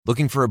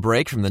Looking for a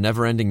break from the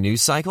never-ending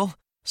news cycle?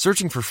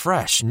 Searching for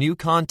fresh, new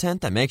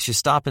content that makes you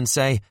stop and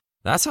say,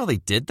 "That's how they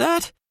did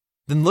that?"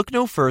 Then look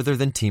no further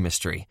than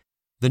Teamistry,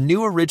 the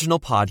new original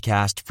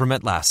podcast from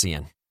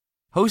Atlassian.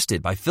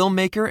 Hosted by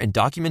filmmaker and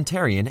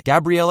documentarian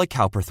Gabriella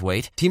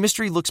Cowperthwaite,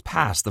 Teamistry looks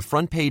past the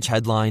front-page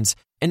headlines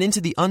and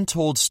into the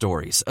untold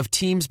stories of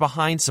teams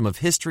behind some of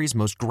history's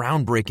most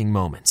groundbreaking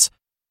moments.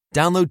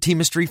 Download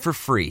Teamistry for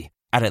free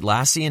at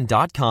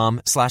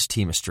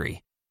Atlassian.com/Teamistry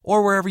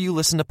or wherever you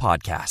listen to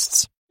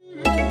podcasts.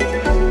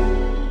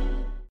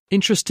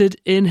 Interested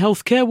in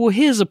healthcare? Well,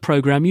 here's a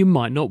programme you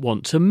might not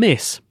want to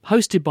miss.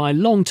 Hosted by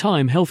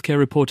long-time healthcare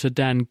reporter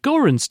Dan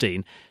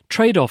Gorenstein,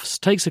 Trade-Offs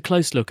takes a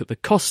close look at the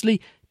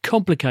costly,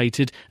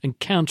 complicated and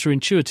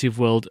counterintuitive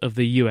world of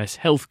the US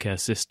healthcare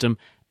system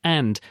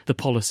and the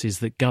policies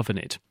that govern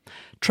it.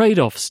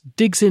 Trade-Offs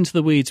digs into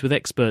the weeds with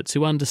experts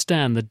who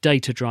understand the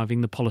data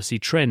driving the policy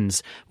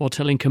trends while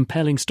telling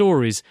compelling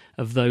stories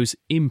of those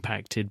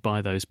impacted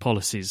by those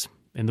policies.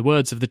 In the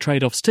words of the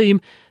Trade-Offs team,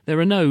 there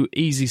are no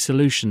easy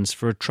solutions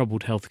for a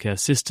troubled healthcare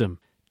system,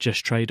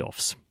 just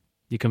trade-offs.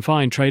 You can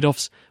find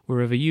Trade-Offs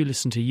wherever you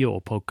listen to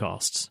your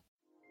podcasts.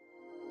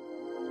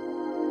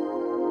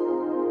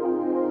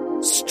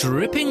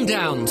 Stripping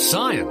down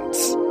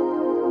science.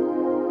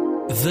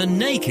 The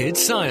Naked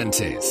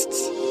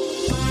Scientists.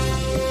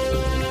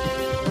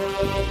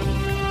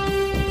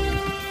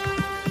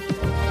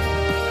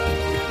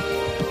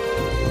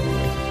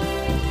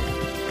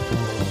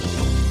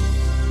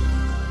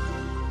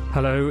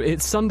 Hello,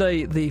 it's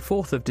Sunday the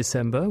 4th of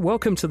December.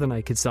 Welcome to The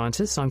Naked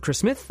Scientists. I'm Chris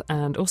Smith,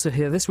 and also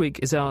here this week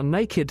is our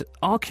naked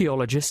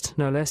archaeologist,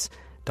 no less,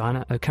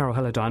 Diana O'Carroll.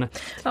 Hello, Diana.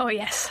 Oh,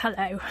 yes.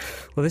 Hello.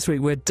 Well, this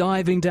week we're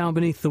diving down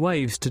beneath the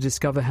waves to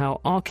discover how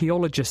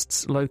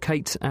archaeologists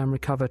locate and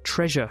recover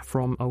treasure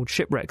from old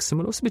shipwrecks. And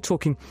we'll also be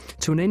talking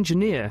to an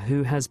engineer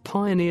who has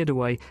pioneered a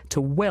way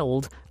to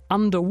weld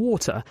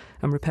underwater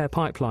and repair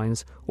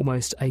pipelines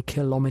almost a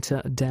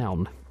kilometre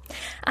down.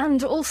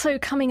 And also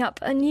coming up,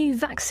 a new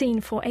vaccine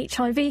for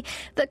HIV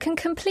that can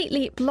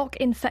completely block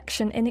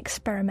infection in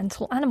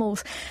experimental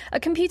animals. A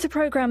computer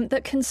programme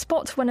that can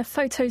spot when a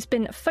photo's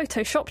been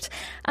photoshopped.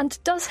 And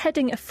does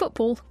heading a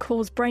football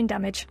cause brain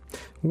damage?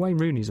 Wayne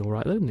Rooney's all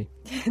right, isn't he?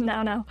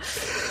 Now.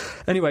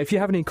 Anyway, if you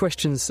have any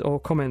questions or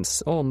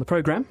comments on the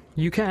programme,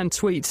 you can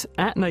tweet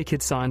at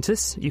Naked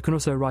Scientists. You can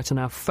also write on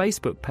our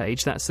Facebook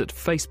page. That's at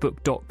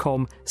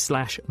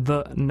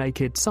facebook.com/The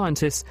Naked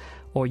Scientists.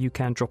 Or you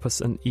can drop us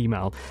an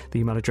email. The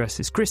email address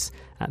is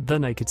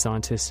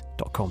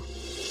chris@thenakedscientist.com.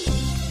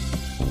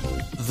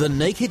 The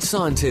Naked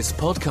Scientists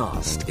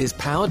podcast is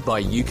powered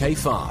by UK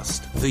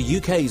Fast, the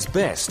UK's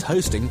best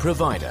hosting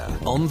provider.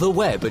 On the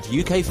web at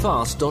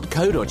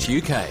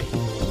ukfast.co.uk.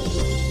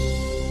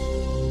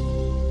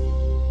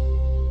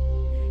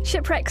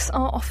 Shipwrecks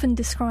are often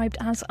described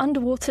as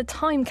underwater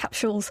time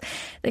capsules.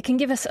 They can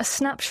give us a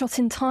snapshot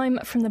in time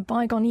from the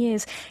bygone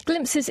years,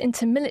 glimpses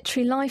into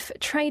military life,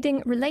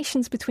 trading,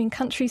 relations between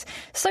countries,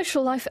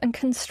 social life and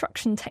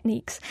construction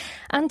techniques.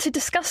 And to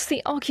discuss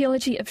the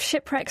archaeology of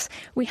shipwrecks,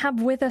 we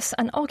have with us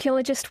an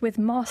archaeologist with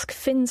mask,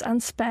 fins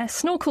and spare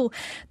snorkel,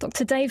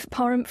 Dr. Dave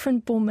Parham from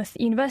Bournemouth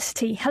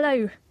University.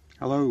 Hello.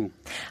 Hello.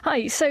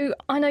 Hi, so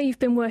I know you've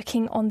been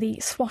working on the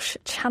Swash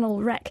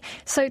Channel wreck,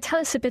 so tell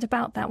us a bit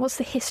about that. What's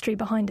the history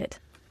behind it?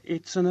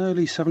 It's an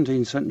early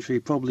 17th century,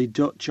 probably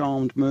Dutch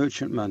armed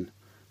merchantman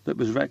that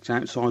was wrecked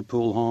outside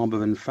Poole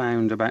Harbour and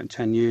found about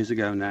 10 years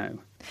ago now.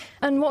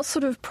 And what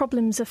sort of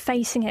problems are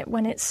facing it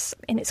when it's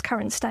in its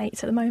current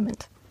state at the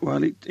moment?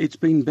 Well, it's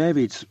been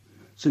buried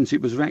since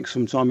it was wrecked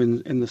sometime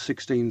in the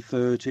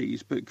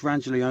 1630s, but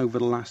gradually over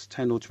the last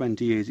 10 or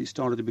 20 years it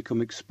started to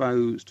become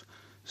exposed.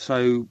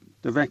 So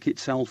the wreck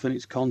itself and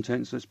its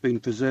contents that's been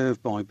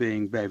preserved by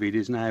being buried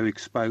is now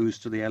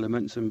exposed to the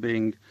elements and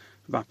being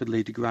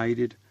rapidly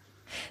degraded.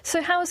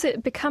 So how has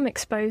it become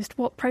exposed?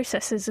 What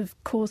processes have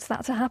caused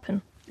that to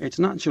happen? It's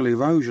natural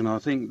erosion. I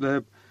think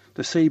the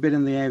seabed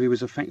in the area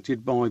was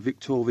affected by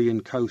Victorian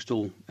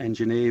coastal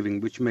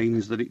engineering, which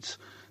means that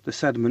the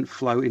sediment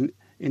flow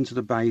into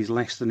the bay is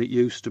less than it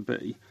used to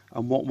be,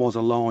 and what was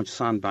a large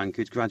sandbank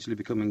is gradually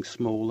becoming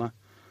smaller.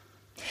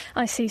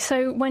 I see.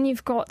 So when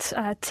you've got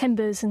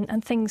timbers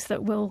and things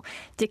that will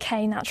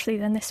decay naturally,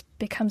 then this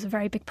becomes a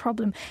very big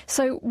problem.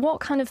 So what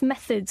kind of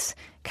methods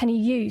can you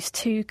use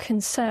to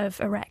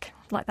conserve a wreck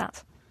like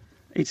that?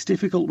 It's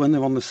difficult when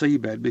they're on the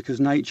seabed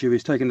because nature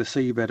is taking the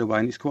seabed away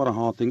and it's quite a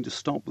hard thing to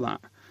stop that.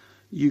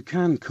 You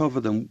can cover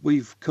them.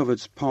 We've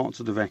covered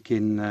parts of the wreck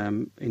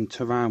in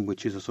terrain,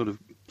 which is a sort of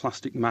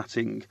plastic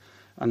matting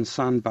and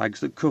sandbags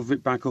that cover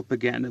it back up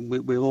again, and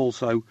we'll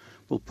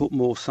put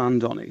more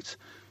sand on it.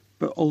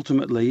 But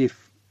ultimately,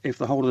 if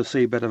the whole of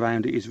the seabed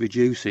around it is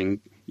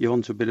reducing, you're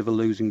onto a bit of a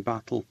losing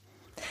battle.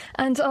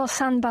 And are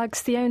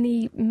sandbags the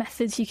only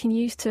methods you can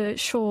use to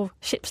shore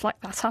ships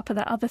like that up? Are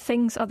there other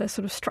things, other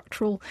sort of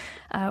structural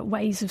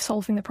ways of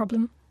solving the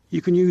problem?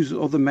 You can use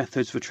other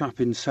methods for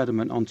trapping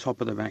sediment on top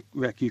of the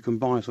wreck. You can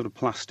buy a sort of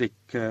plastic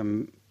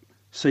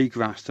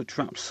seagrass that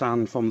traps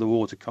sand from the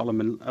water column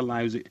and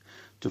allows it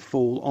to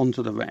fall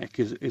onto the wreck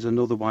is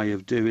another way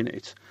of doing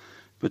it.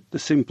 But the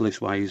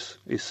simplest way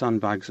is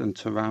sandbags and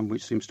terrain,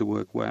 which seems to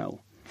work well.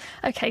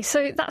 OK,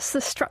 so that's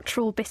the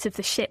structural bit of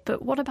the ship,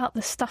 but what about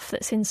the stuff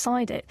that's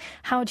inside it?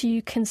 How do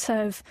you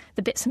conserve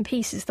the bits and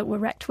pieces that were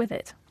wrecked with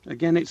it?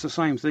 Again, it's the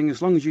same thing.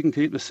 As long as you can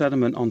keep the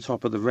sediment on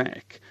top of the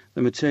wreck,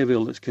 the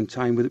material that's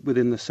contained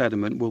within the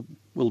sediment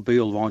will be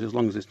all right as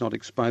long as it's not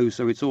exposed.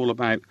 So it's all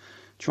about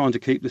trying to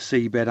keep the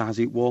seabed as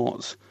it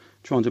was,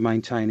 trying to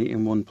maintain it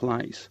in one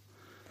place.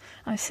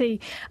 I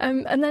see.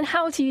 And then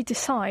how do you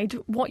decide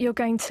what you're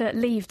going to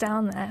leave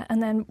down there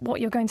and then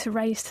what you're going to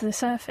raise to the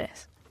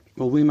surface?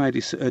 Well, we made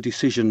a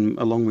decision,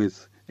 along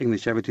with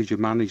English Heritage, who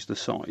managed the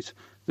site,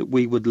 that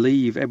we would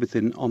leave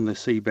everything on the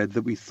seabed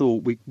that we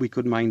thought we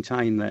could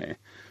maintain there,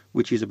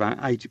 which is about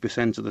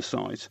 80% of the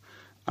site,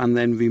 and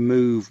then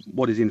remove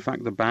what is in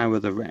fact the bow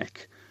of the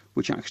wreck,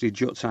 which actually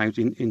juts out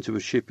into a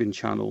shipping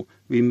channel.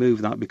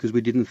 Remove that because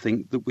we didn't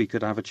think that we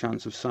could have a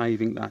chance of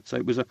saving that. So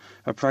it was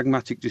a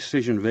pragmatic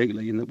decision,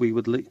 really, in that we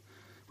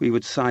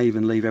would save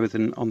and leave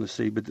everything on the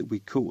seabed that we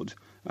could,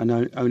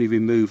 and only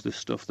remove the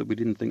stuff that we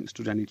didn't think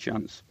stood any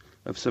chance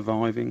of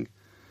surviving.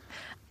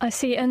 I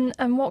see. And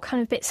what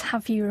kind of bits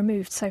have you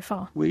removed so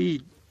far?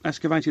 We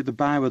excavated the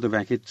bow of the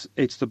wreck.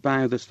 It's the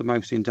bow that's the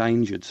most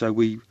endangered. So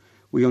we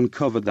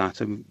uncovered that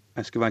and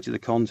excavated the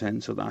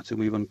contents of that, and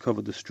we've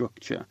uncovered the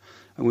structure.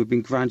 And we've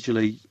been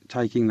gradually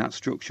taking that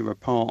structure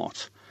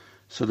apart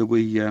so that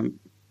we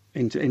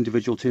into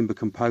individual timber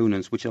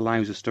components, which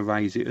allows us to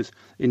raise it as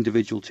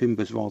individual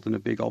timbers rather than a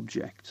big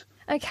object.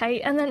 OK,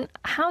 and then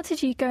how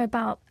did you go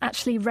about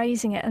actually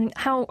raising it, and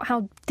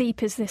how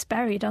deep is this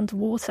buried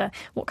underwater?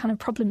 What kind of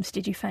problems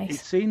did you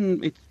face?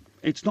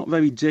 It's not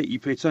very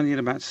deep. It's only in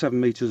about 7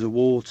 metres of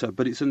water,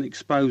 but it's an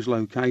exposed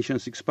location.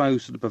 It's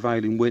exposed to the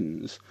prevailing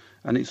winds,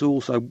 and it's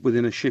also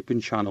within a shipping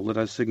channel that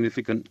has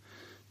significant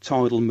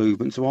tidal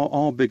movement. So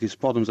our biggest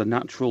problems are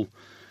natural.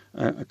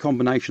 A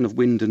combination of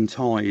wind and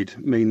tide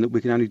mean that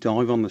we can only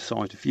dive on the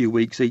site a few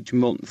weeks each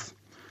month,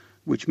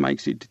 which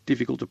makes it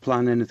difficult to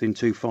plan anything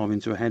too far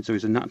into ahead. So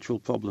it's a natural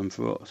problem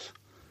for us.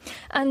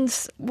 And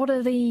what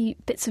are the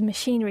bits of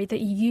machinery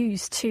that you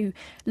use to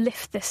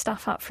lift this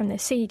stuff up from the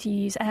sea? Do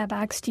you use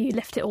airbags? Do you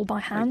lift it all by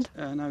hand?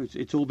 No,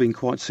 it's all been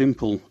quite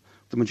simple.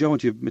 The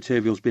majority of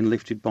material has been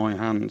lifted by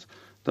hand.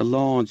 The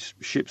large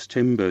ship's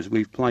timbers,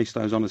 we've placed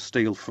those on a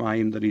steel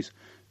frame that is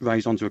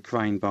raised onto a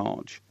crane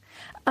barge.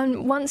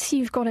 And once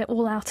you've got it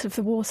all out of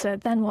the water,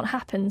 then what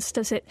happens?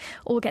 Does it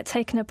all get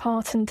taken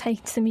apart and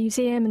taken to the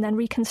museum and then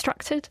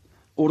reconstructed?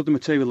 All of the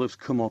material that's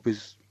come up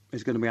is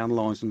going to be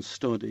analysed and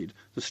studied.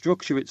 The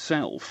structure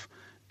itself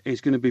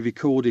is going to be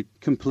recorded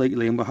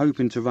completely, and we're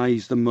hoping to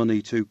raise the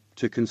money to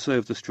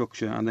conserve the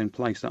structure and then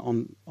place that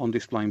on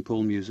display in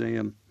Poole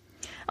Museum.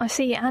 I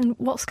see. And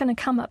what's going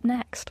to come up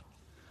next?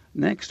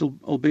 Next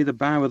will be the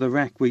bow of the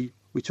wreck.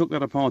 We took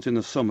that apart in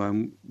the summer,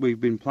 and we've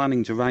been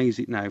planning to raise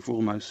it now for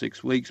almost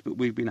 6 weeks, but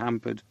we've been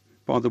hampered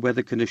by the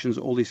weather conditions.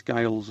 All these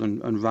gales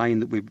and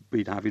rain that we've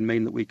been having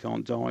mean that we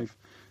can't dive.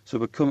 So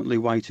we're currently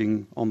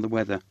waiting on the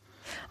weather.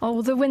 Oh,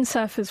 well, the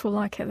windsurfers will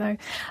like it, though.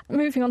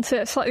 Moving on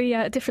to a slightly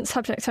different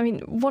subject, I mean,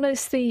 what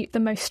is the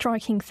most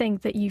striking thing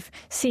that you've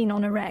seen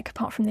on a wreck,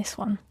 apart from this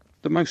one?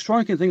 The most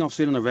striking thing I've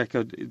seen on a wreck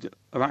are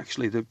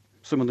actually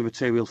some of the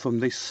material from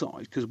this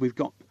site, because we've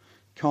got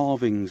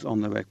carvings on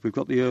the wreck. We've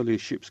got the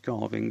earliest ship's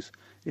carvings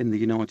in the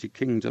United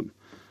Kingdom,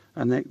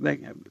 and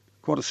they're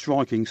quite a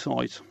striking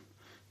sight.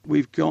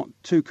 We've got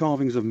 2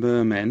 carvings of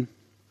mermen,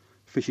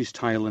 fish's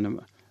tail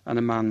and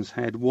a man's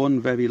head,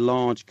 one very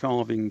large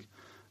carving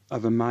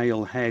of a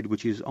male head,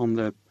 which is on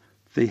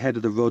the head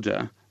of the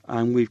rudder,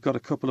 and we've got a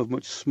couple of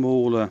much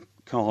smaller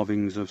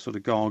carvings of sort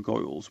of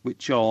gargoyles,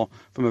 which are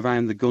from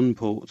around the gun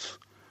ports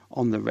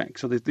on the wreck.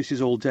 So this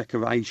is all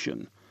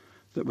decoration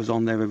that was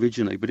on there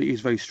originally, but it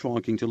is very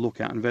striking to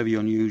look at and very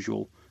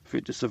unusual for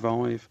it to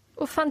survive.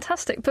 Well,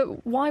 fantastic,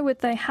 but why would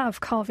they have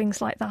carvings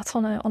like that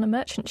on a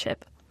merchant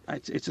ship?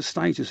 It's a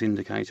status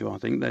indicator, I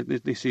think.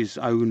 This is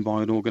owned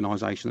by an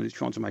organisation that is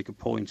trying to make a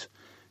point,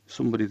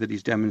 somebody that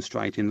is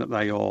demonstrating that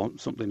they are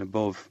something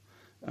above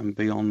and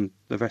beyond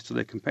the rest of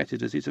their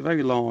competitors. It's a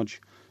very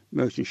large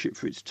merchant ship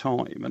for its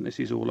time, and this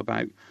is all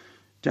about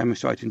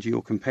demonstrating to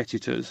your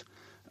competitors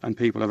and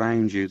people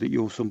around you that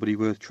you're somebody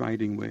worth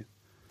trading with.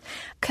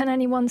 Can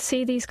anyone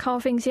see these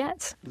carvings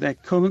yet? They're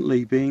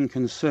currently being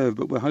conserved,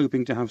 but we're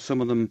hoping to have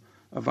some of them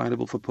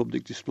available for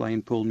public display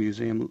in Poole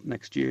Museum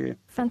next year.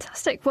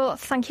 Fantastic. Well,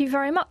 thank you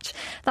very much.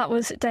 That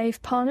was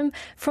Dave Parnham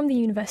from the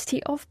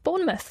University of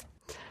Bournemouth.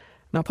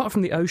 Now, apart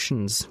from the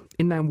oceans,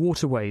 inland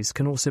waterways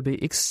can also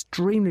be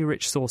extremely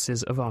rich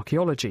sources of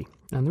archaeology.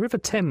 And the River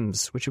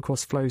Thames, which of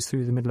course flows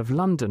through the middle of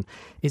London,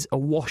 is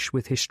awash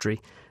with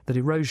history that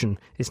erosion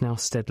is now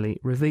steadily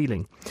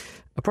revealing.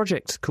 A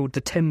project called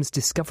the Thames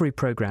Discovery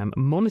Programme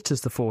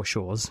monitors the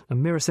foreshores,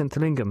 and Mira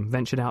Senthilingam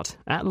ventured out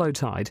at low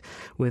tide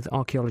with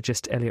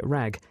archaeologist Elliot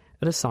Ragg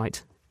at a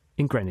site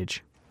in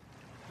Greenwich.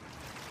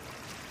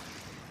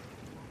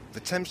 The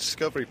Thames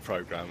Discovery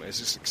Programme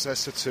is a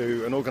successor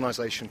to an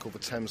organisation called the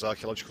Thames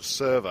Archaeological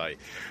Survey,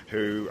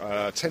 who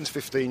 10 to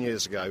 15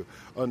 years ago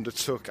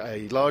undertook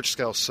a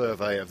large-scale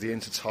survey of the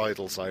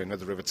intertidal zone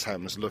of the River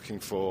Thames looking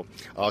for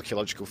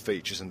archaeological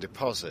features and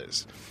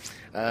deposits.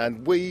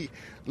 And we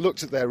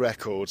looked at their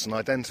records and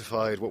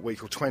identified what we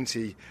call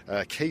 20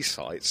 key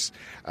sites,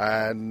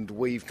 and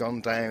we've gone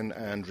down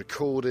and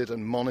recorded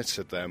and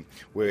monitored them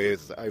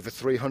with over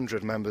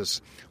 300 members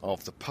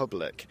of the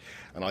public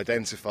and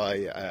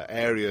identify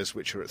areas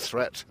which are at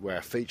threat,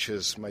 where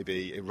features may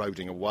be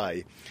eroding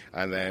away,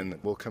 and then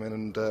we'll come in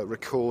and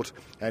record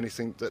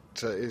anything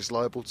that is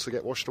liable to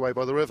get washed away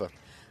by the river.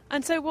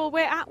 And so, well,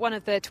 we're at one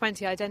of the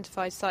 20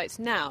 identified sites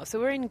now. So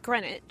we're in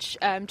Greenwich,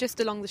 just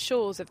along the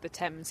shores of the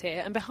Thames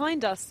here. And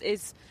behind us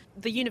is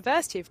the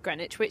University of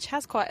Greenwich, which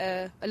has quite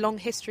a long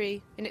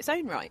history in its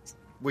own right.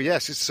 Well,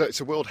 yes,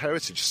 it's a World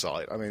Heritage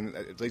Site. I mean,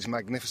 these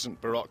magnificent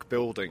Baroque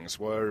buildings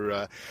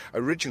were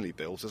originally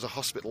built as a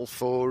hospital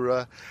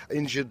for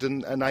injured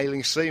and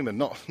ailing seamen,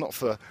 not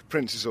for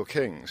princes or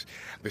kings.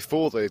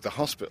 Before the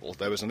hospital,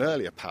 there was an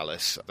earlier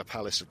palace, the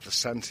Palace of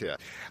Placentia,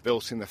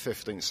 built in the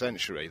 15th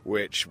century,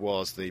 which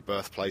was the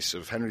birthplace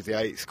of Henry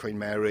VIII, Queen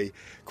Mary,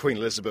 Queen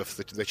Elizabeth.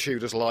 The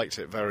Tudors liked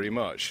it very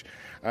much.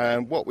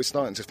 And what we're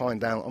starting to find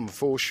down on the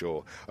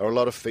foreshore are a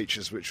lot of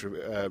features which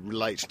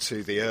relate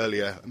to the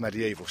earlier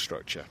medieval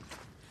structure.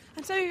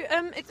 And so,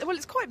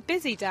 it's quite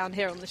busy down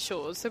here on the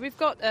shores. So we've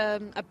got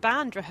a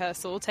band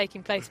rehearsal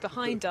taking place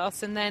behind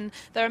us, and then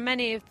there are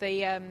many of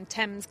the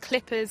Thames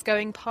clippers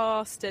going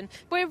past, and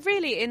we're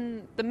really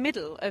in the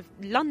middle of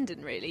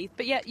London, really.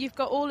 But yet you've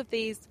got all of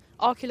these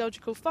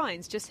archaeological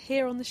finds just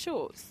here on the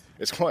shores.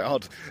 It's quite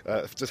odd.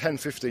 10,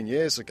 15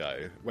 years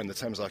ago, when the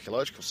Thames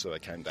Archaeological Survey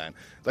came down,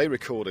 they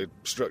recorded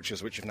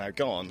structures which have now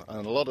gone,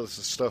 and a lot of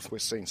the stuff we're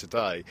seeing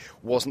today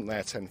wasn't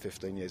there 10,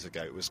 15 years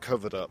ago. It was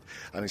covered up,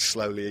 and is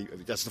slowly,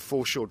 as the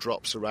foreshore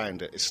drops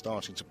around it, it's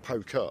starting to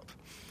poke up.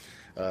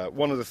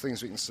 One of the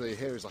things we can see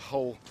here is a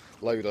whole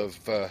load of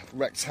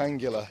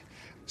rectangular,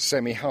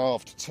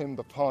 semi-halved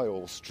timber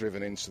piles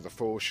driven into the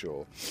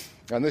foreshore.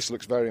 And this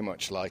looks very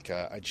much like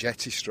a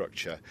jetty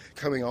structure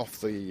coming off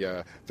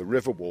the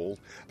river wall,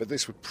 but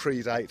this would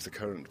predate the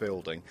current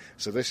building,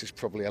 so this is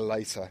probably a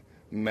later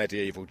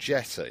medieval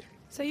jetty.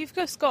 So you've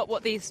just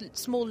got, these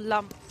small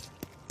lumps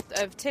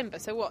of timber,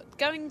 so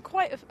going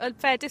quite a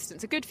fair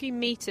distance, a good few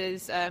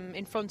metres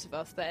in front of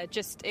us there,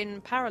 just in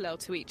parallel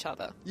to each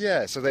other.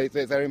 Yeah, so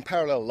they're in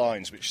parallel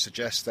lines, which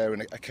suggests they're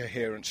in a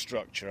coherent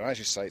structure, and as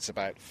you say, it's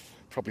about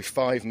probably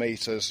 5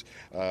 metres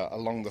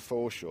along the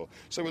foreshore.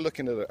 So we're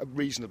looking at a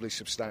reasonably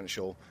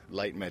substantial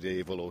late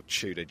medieval or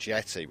Tudor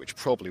jetty, which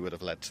probably would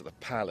have led to the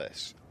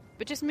palace.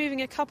 But just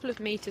moving a couple of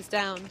metres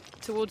down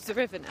towards the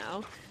river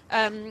now,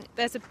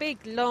 there's a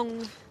big,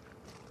 long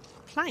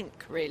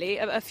plank, really,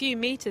 a few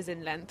metres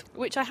in length,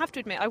 which I have to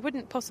admit I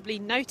wouldn't possibly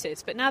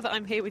notice, but now that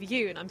I'm here with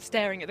you and I'm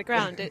staring at the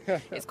ground,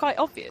 it's quite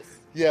obvious.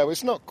 Yeah, well,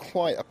 it's not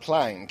quite a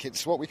plank,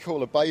 it's what we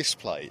call a base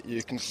plate.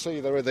 You can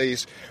see there are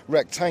these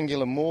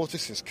rectangular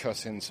mortises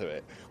cut into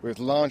it with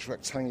large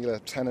rectangular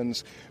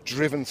tenons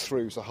driven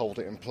through to hold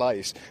it in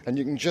place, and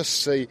you can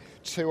just see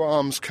 2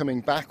 arms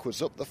coming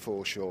backwards up the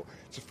foreshore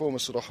to form a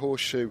sort of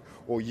horseshoe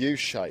or U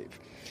shape.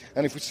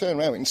 And if we turn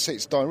around, we can see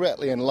it's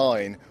directly in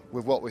line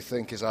with what we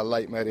think is our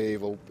late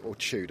medieval or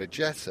Tudor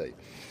jetty.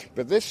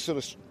 But this sort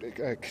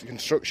of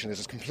construction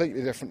is a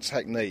completely different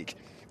technique.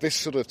 This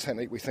sort of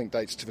technique we think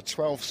dates to the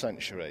 12th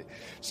century.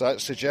 So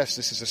that suggests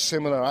this is a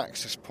similar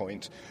access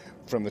point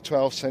from the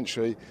 12th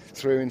century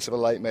through into the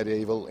late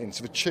medieval,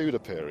 into the Tudor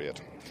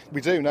period. We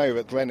do know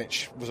that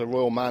Greenwich was a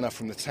royal manor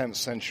from the 10th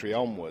century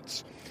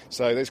onwards.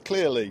 So there's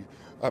clearly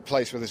a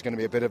place where there's going to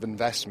be a bit of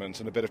investment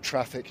and a bit of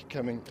traffic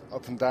coming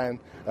up and down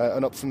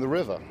and up from the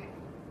river.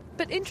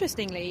 But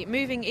interestingly,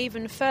 moving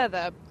even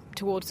further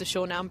towards the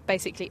shore now,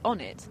 basically on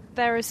it,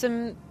 there are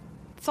some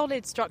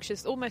solid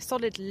structures, almost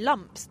solid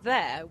lumps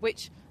there,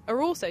 which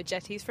are also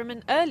jetties from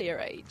an earlier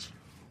age.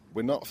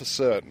 We're not for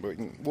certain, but we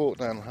can walk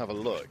down and have a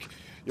look.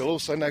 You'll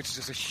also notice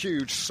there's a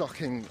huge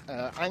socking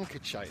anchor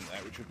chain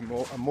there, which would be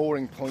a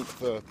mooring point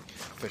for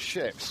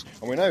ships.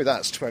 And we know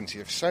that's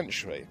 20th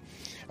century.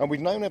 And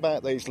we've known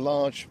about these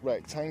large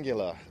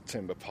rectangular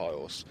timber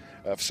piles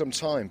for some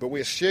time, but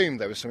we assumed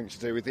there was something to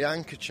do with the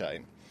anchor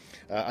chain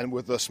and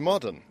were thus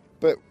modern.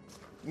 But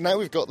now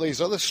we've got these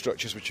other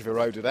structures which have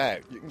eroded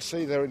out. You can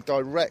see they're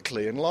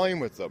directly in line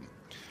with them.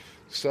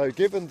 So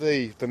given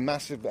the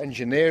massive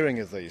engineering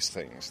of these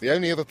things, the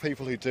only other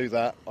people who do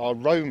that are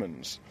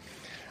Romans.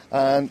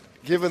 And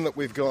given that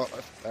we've got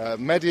a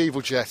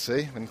medieval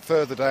jetty, and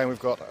further down we've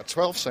got a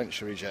 12th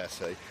century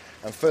jetty,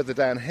 and further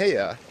down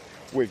here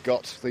we've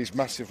got these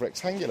massive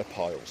rectangular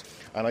piles.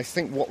 And I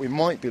think what we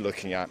might be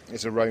looking at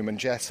is a Roman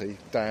jetty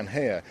down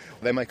here.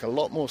 They make a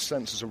lot more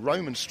sense as a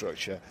Roman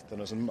structure than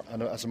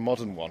as a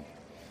modern one.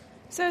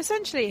 So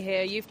essentially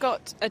here you've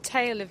got a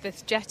tale of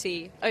this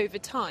jetty over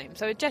time.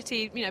 So a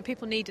jetty,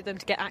 people needed them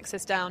to get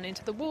access down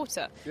into the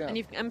water. Yeah.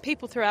 And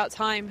people throughout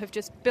time have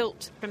just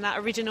built from that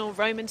original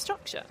Roman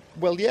structure.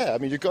 Well, yeah,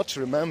 you've got to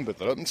remember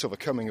that up until the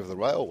coming of the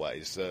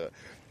railways,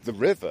 the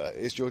river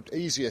is your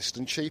easiest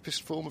and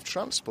cheapest form of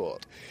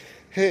transport.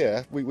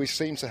 Here, we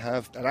seem to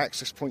have an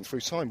access point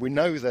through time. We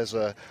know there's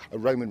a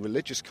Roman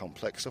religious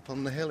complex up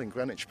on the hill in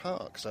Greenwich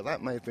Park, so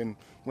that may have been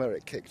where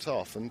it kicked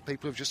off, and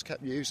people have just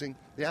kept using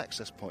the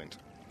access point.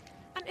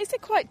 And is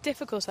it quite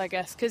difficult, I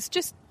guess, because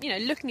just,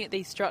 looking at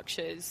these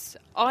structures,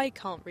 I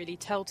can't really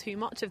tell too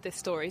much of this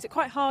story. Is it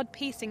quite hard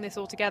piecing this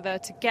all together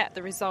to get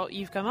the result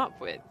you've come up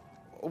with?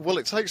 Well,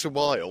 it takes a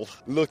while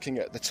looking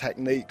at the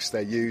techniques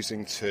they're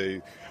using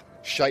to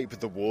shape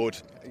the wood,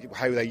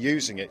 how they're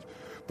using it.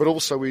 But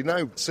also we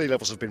know sea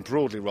levels have been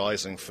broadly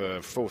rising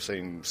for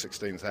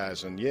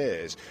 16,000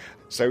 years.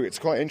 So it's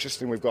quite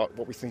interesting. We've got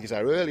what we think is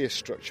our earliest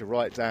structure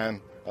right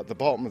down at the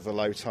bottom of the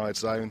low tide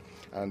zone,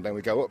 and then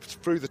we go up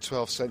through the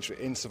 12th century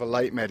into the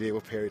late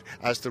medieval period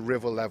as the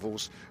river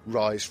levels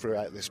rise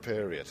throughout this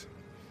period.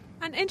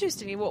 And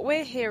interestingly,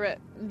 we're here at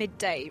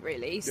midday,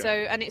 really, Yeah. so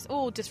and it's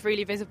all just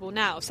really visible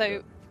now.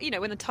 So,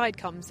 when the tide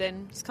comes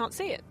in, just can't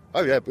see it.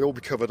 Oh yeah, we'll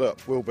be covered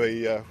up. We'll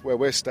be, where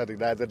we're standing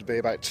now, there'd be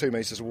about 2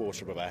 metres of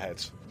water above our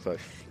heads. So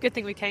Good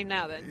thing we came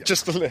now, then.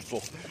 just a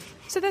little.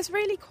 So there's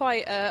really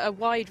quite a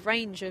wide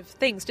range of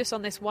things just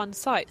on this one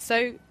site.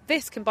 So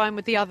this combined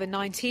with the other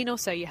 19 or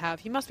so you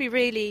have, you must be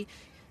really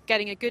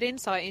getting a good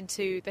insight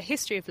into the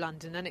history of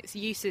London and its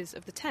uses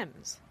of the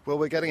Thames. Well,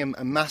 we're getting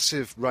a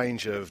massive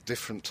range of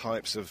different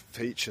types of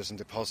features and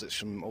deposits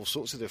from all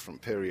sorts of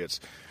different periods.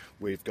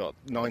 We've got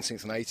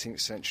 19th and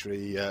 18th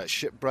century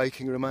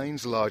shipbreaking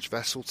remains, large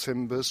vessel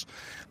timbers,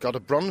 got a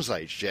Bronze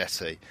Age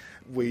jetty.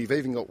 We've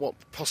even got what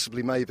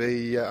possibly may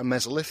be a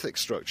Mesolithic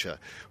structure,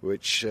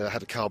 which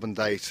had a carbon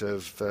date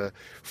of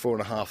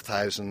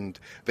 4,500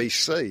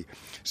 BC.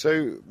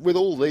 So with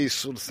all these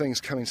sort of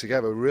things coming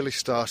together, we're really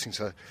starting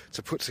to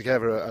put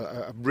together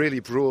a really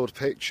broad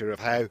picture of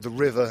how the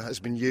river has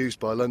been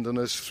used by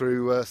Londoners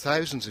through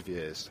thousands of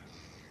years.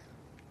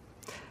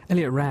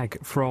 Elliot Ragg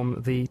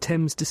from the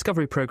Thames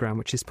Discovery Programme,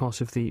 which is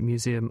part of the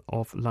Museum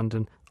of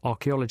London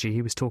Archaeology.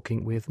 He was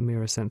talking with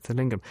Meera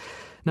Senthilingam.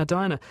 Now,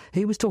 Diana,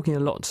 he was talking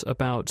a lot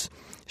about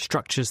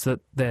structures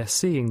that they're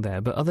seeing there,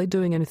 but are they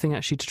doing anything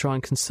actually to try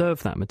and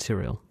conserve that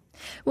material?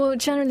 Well,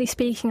 generally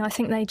speaking, I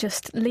think they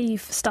just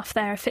leave stuff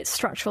there if it's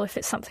structural, if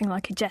it's something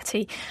like a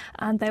jetty,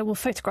 and they will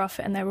photograph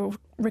it and they will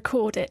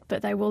record it,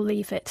 but they will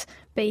leave it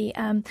be.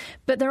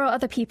 But there are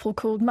other people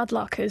called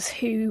mudlarkers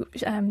who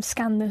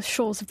scan the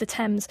shores of the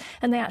Thames,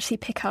 and they actually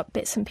pick up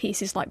bits and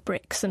pieces like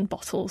bricks and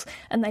bottles,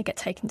 and they get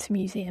taken to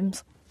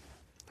museums.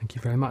 Thank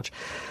you very much.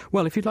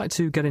 Well, if you'd like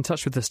to get in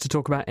touch with us to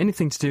talk about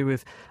anything to do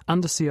with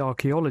undersea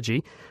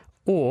archaeology,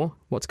 or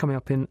what's coming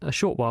up in a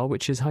short while,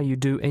 which is how you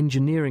do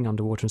engineering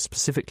underwater, and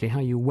specifically how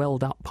you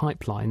weld up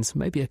pipelines,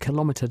 maybe a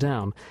kilometre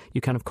down,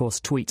 you can, of course,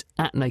 tweet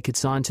at Naked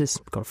Scientists.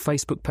 We've got a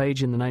Facebook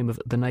page in the name of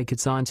The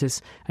Naked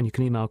Scientists, and you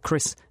can email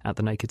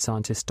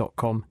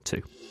chris@thenakedscientist.com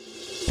too.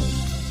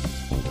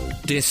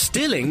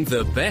 Distilling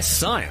the best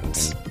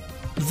science.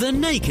 The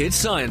Naked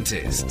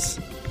Scientists.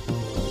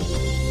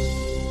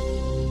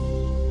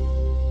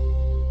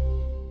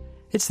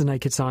 It's The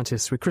Naked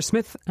Scientists with Chris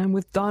Smith and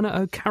with Diana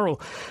O'Carroll,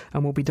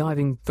 and we'll be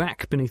diving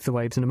back beneath the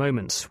waves in a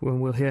moment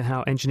when we'll hear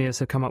how engineers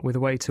have come up with a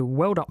way to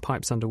weld up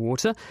pipes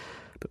underwater.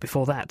 But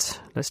before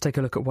that, let's take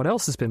a look at what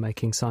else has been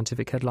making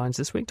scientific headlines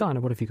this week. Diana,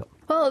 what have you got?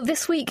 Well,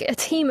 this week, a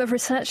team of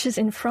researchers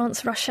in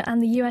France, Russia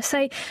and the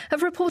USA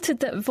have reported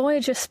that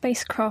Voyager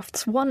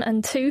spacecrafts 1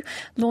 and 2,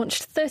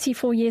 launched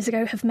 34 years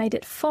ago, have made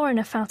it far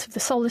enough out of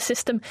the solar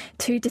system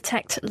to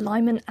detect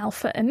Lyman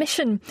alpha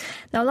emission.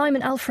 Now,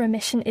 Lyman alpha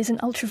emission is an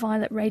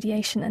ultraviolet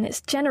radiation, and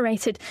it's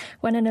generated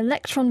when an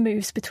electron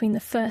moves between the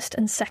first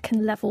and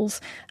second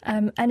levels,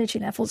 energy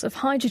levels of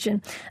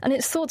hydrogen, and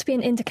it's thought to be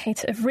an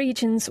indicator of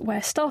regions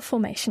where star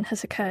formation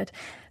has occurred.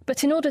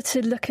 But in order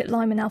to look at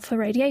Lyman alpha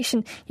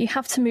radiation, you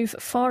have to move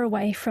far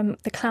away from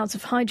the clouds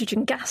of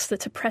hydrogen gas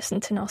that are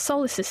present in our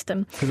solar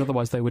system. Because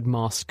otherwise they would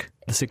mask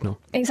the signal.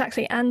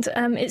 Exactly, and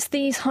it's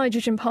these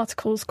hydrogen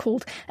particles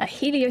called a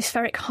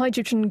heliospheric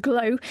hydrogen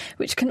glow,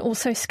 which can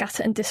also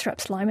scatter and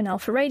disrupt Lyman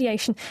alpha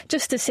radiation,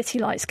 just as city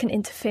lights can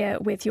interfere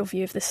with your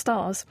view of the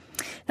stars.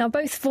 Now,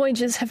 both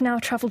Voyagers have now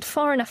travelled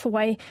far enough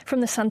away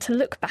from the sun to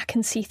look back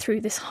and see through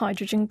this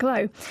hydrogen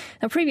glow.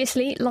 Now,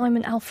 previously,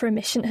 Lyman alpha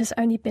emission has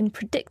only been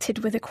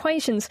predicted with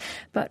equations,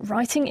 but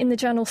writing in the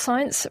journal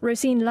Science,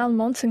 Rosine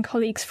Lallemont and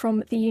colleagues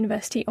from the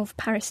University of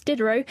Paris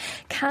Diderot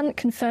can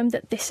confirm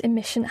that this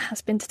emission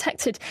has been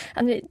detected,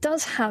 and it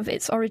does have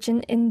its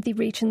origin in the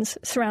regions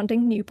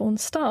surrounding newborn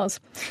stars.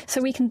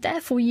 So we can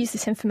therefore use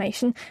this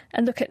information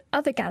and look at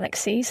other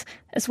galaxies,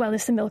 as well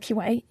as the Milky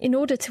Way, in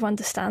order to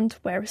understand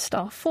where a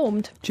star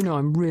formed. Do you know,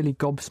 I'm really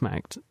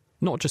gobsmacked,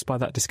 not just by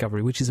that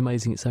discovery, which is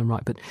amazing in its own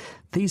right, but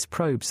these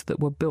probes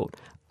that were built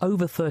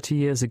over 30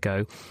 years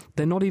ago.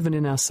 They're not even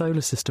in our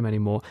solar system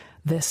anymore.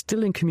 They're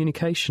still in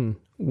communication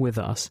with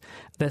us.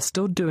 They're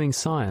still doing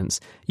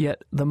science,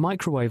 yet the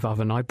microwave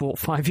oven I bought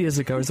 5 years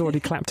ago has already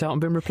clapped out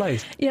and been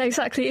replaced. Yeah,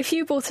 exactly. If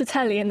you bought a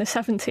telly in the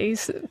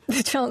 70s,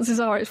 the chances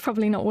are it's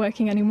probably not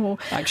working anymore.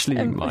 Actually,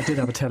 I did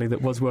have a telly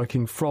that was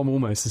working from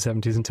almost the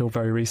 70s until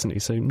very recently,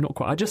 so not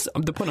quite.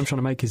 The point I'm trying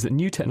to make is that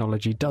new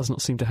technology does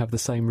not seem to have the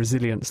same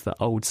resilience that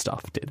old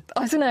stuff did.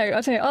 I don't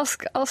know.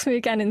 Ask me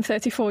again in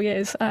 34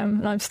 years,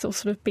 and I'm still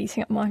sort of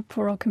beating up my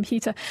poor old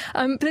computer.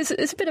 But there's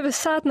a bit of a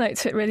sad note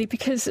to it, really,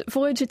 because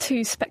Voyager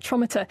 2's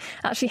spectrometer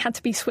actually had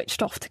to be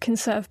switched off to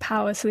conserve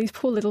power, so these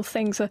poor little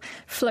things are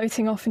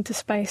floating off into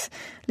space,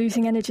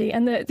 losing energy.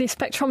 And the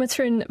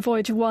spectrometer in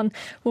Voyager 1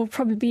 will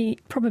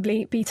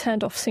probably be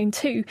turned off soon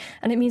too,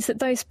 and it means that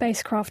those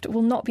spacecraft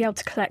will not be able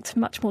to collect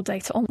much more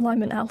data on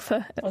Lyman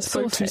Alpha sources. I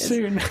spoke too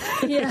soon.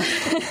 Yeah,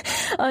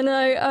 I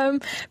know.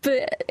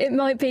 But it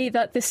might be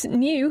that this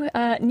New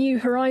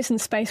Horizon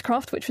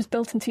spacecraft, which was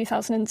built in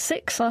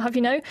 2006, I'll have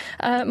you know,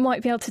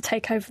 might be able to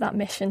take over that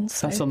mission.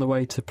 So. That's on the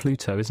way to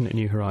Pluto, isn't it,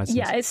 New Horizons?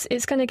 Yeah,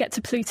 it's going to get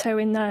to Pluto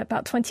in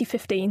about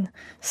 2015,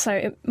 so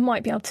it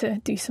might be able to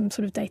do some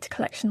sort of data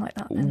collection like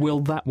that then. Will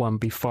that one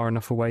be far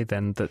enough away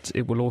then that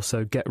it will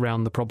also get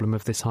round the problem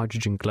of this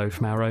hydrogen glow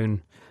from our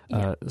own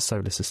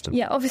solar system?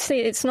 Yeah,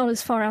 obviously it's not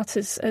as far out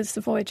as the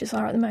Voyagers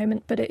are at the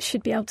moment, but it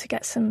should be able to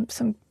get some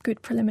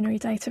good preliminary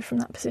data from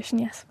that position,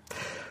 yes.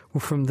 Well,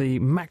 from the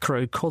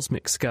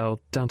macrocosmic scale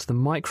down to the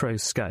micro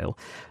scale,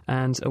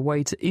 and a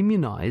way to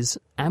immunise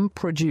and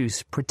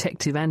produce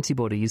protective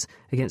antibodies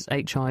against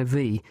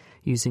HIV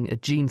using a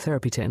gene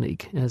therapy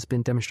technique has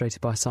been demonstrated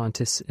by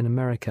scientists in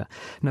America.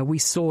 Now, we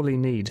sorely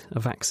need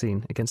a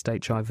vaccine against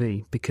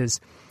HIV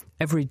because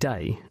every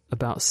day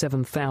about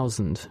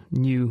 7,000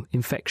 new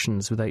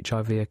infections with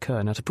HIV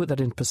occur. Now, to put that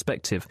in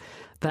perspective,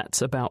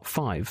 that's about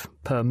 5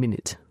 per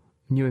minute.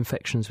 New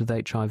infections with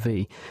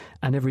HIV,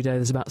 and every day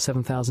there's about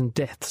 7,000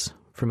 deaths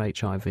from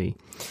HIV.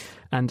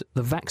 And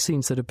the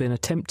vaccines that have been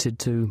attempted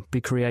to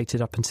be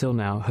created up until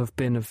now have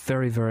been of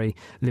very, very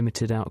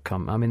limited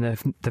outcome. I mean,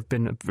 they've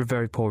been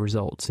very poor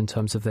results in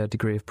terms of their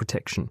degree of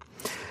protection.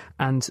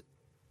 And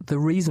the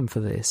reason for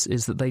this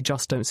is that they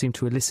just don't seem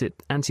to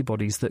elicit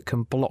antibodies that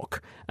can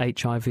block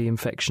HIV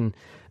infection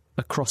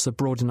across a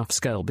broad enough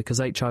scale, because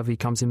HIV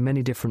comes in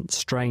many different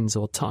strains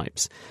or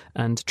types,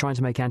 and trying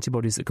to make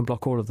antibodies that can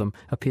block all of them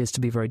appears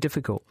to be very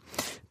difficult.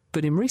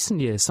 But in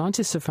recent years,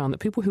 scientists have found that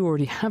people who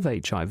already have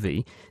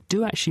HIV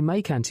do actually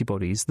make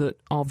antibodies that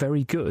are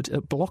very good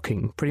at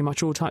blocking pretty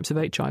much all types of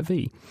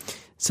HIV.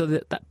 So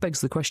that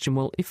begs the question,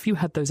 well, if you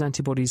had those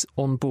antibodies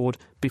on board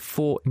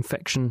before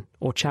infection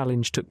or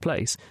challenge took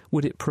place,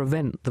 would it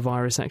prevent the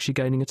virus actually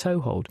gaining a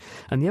toehold?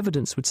 And the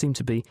evidence would seem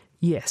to be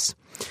yes.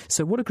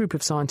 So what a group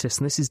of scientists,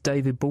 and this is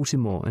David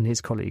Baltimore and his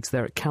colleagues,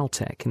 they're at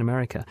Caltech in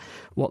America,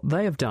 what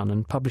they have done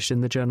and published in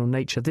the journal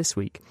Nature this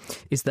week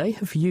is they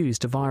have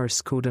used a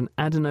virus called an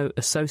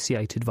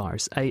adeno-associated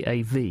virus,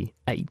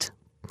 AAV8,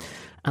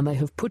 and they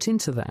have put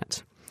into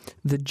that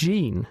the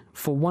gene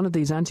for one of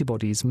these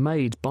antibodies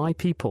made by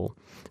people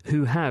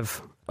who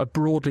have a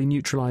broadly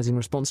neutralising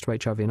response to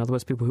HIV, in other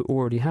words, people who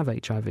already have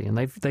HIV, and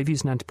they've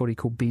used an antibody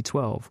called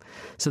B12.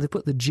 So they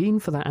put the gene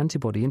for that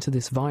antibody into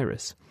this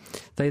virus.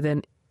 They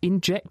then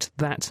inject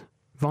that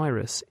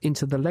virus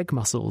into the leg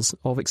muscles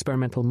of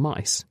experimental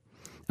mice,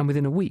 and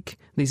within a week,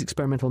 these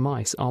experimental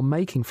mice are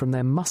making from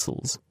their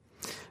muscles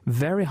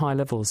very high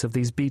levels of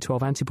these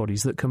B12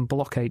 antibodies that can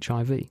block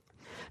HIV.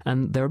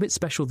 And they're a bit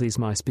special, these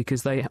mice,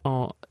 because they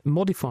are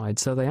modified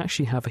so they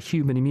actually have a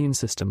human immune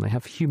system. They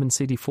have human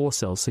CD4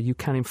 cells, so you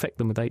can infect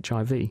them with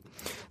HIV.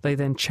 They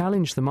then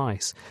challenge the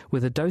mice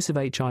with a dose of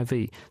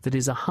HIV that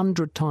is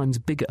 100 times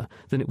bigger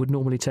than it would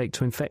normally take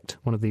to infect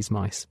one of these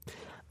mice.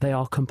 They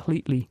are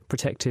completely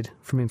protected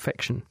from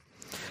infection.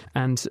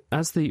 And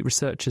as the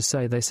researchers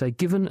say, they say,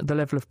 given the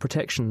level of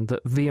protection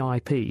that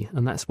VIP,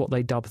 and that's what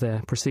they dub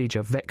their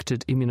procedure,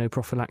 vectored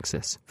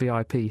immunoprophylaxis,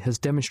 VIP, has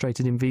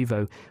demonstrated in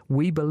vivo,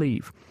 we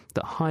believe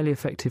that highly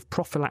effective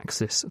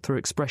prophylaxis through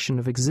expression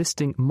of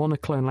existing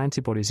monoclonal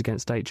antibodies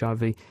against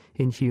HIV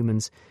in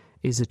humans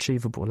is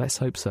achievable. Let's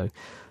hope so.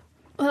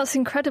 Well, that's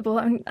incredible.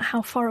 I mean,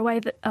 how far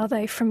away are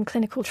they from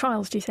clinical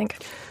trials, do you think?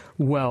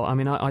 Well, I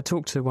mean, I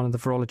talked to one of the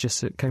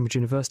virologists at Cambridge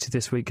University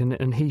this week,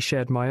 and he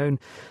shared my own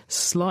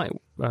slight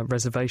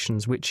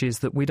reservations, which is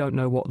that we don't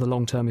know what the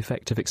long-term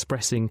effect of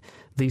expressing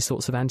these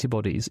sorts of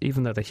antibodies,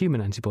 even though they're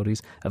human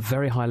antibodies, at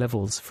very high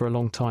levels for a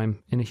long time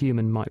in a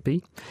human might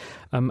be.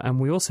 And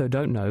we also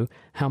don't know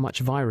how much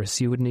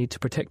virus you would need to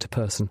protect a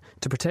person.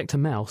 To protect a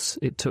mouse,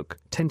 it took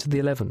 10 to the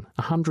 11,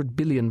 100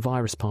 billion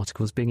virus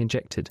particles being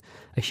injected.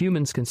 A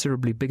human's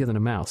considerably bigger than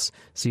a mouse,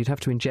 so you'd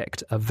have to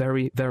inject a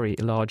very, very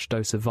large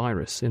dose of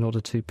virus in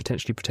order to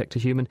potentially protect a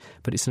human.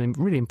 But it's a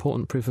really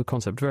important proof of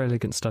concept, very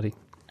elegant study.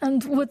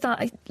 And would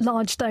that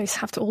large dose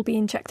have to all be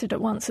injected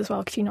at once as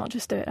well? Could you not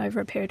just do it over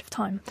a period of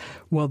time?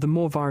 Well, the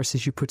more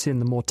viruses you put in,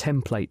 the more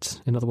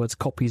templates, in other words,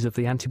 copies of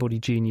the antibody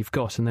gene you've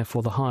got, and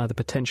therefore the higher the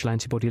potential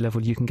antibody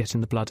level you can get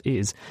in the blood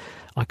is.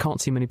 I can't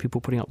see many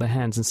people putting up their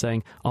hands and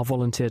saying, I'll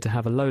volunteer to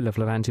have a low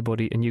level of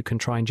antibody and you can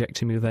try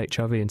injecting me with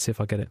HIV and see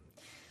if I get it.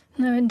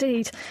 No,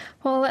 indeed.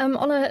 Well,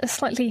 on a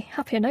slightly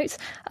happier note,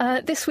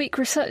 this week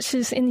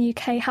researchers in the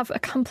UK have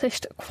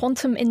accomplished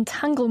quantum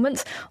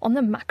entanglement on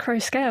the macro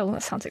scale.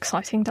 That sounds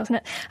exciting, doesn't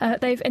it?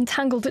 They've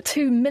entangled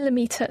 2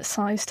 millimetre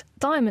sized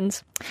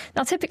diamonds.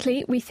 Now,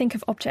 typically, we think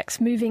of objects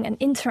moving and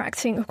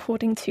interacting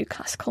according to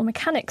classical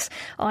mechanics,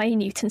 i.e.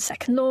 Newton's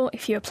second law.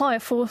 If you apply a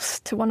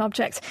force to one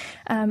object,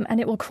 and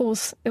it will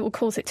cause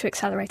it to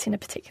accelerate in a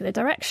particular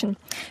direction.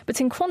 But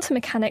in quantum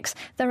mechanics,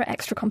 there are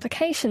extra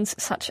complications,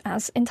 such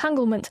as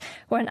entanglement,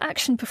 where an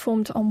action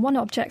performed on one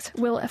object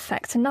will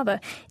affect another,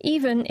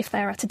 even if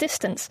they are at a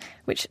distance,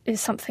 which is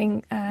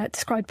something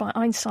described by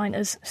Einstein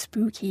as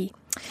spooky.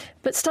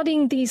 But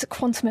studying these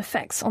quantum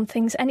effects on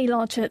things any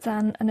larger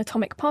than an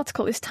atomic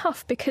particle is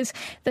tough because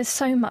there's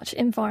so much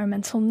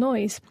environmental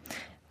noise.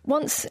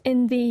 Once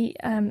in the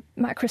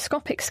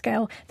macroscopic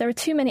scale, there are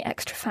too many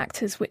extra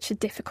factors which are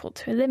difficult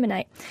to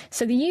eliminate.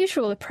 So the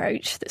usual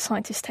approach that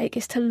scientists take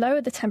is to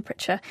lower the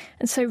temperature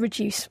and so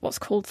reduce what's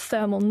called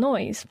thermal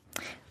noise.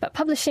 But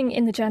publishing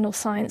in the journal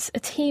Science, a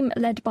team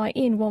led by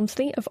Ian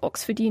Walmsley of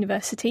Oxford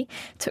University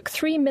took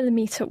 3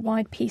 millimetre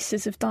wide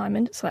pieces of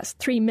diamond, so that's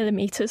 3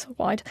 millimetres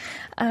wide,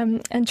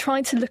 and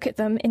tried to look at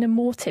them in a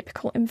more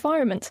typical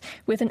environment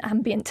with an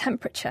ambient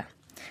temperature.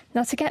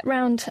 Now, to get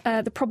round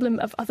the problem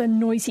of other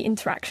noisy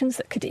interactions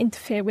that could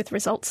interfere with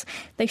results,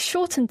 they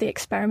shortened the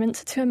experiment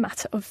to a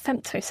matter of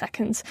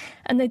femtoseconds,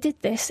 and they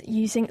did this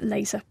using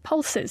laser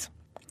pulses.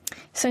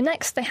 So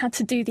next they had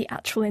to do the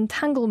actual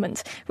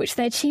entanglement, which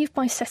they achieved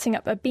by setting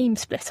up a beam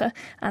splitter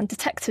and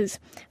detectors.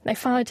 They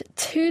fired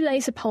 2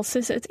 laser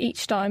pulses at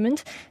each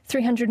diamond,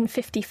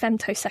 350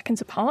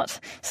 femtoseconds apart,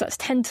 so that's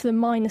 10 to the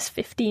minus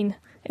 15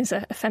 is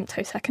a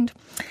femtosecond.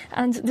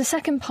 And the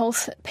second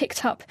pulse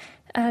picked up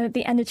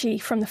the energy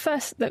from the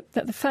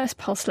first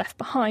pulse left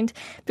behind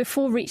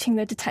before reaching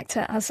the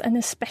detector as an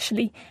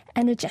especially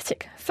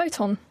energetic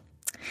photon.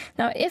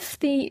 Now, if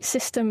the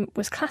system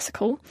was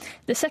classical,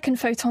 the second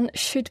photon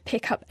should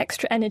pick up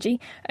extra energy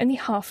only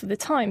half of the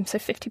time, so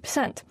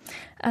 50%.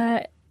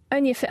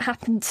 Only if it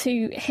happened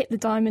to hit the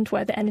diamond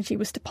where the energy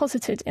was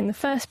deposited in the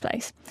first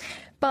place.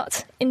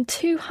 But in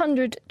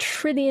 200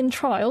 trillion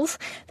trials,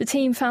 the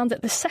team found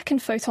that the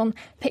second photon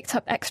picked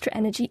up extra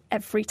energy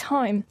every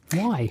time.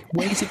 Why?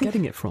 Where is it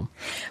getting it from?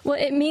 Well,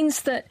 it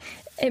means that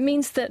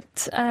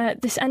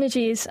this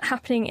energy is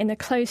happening in a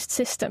closed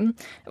system.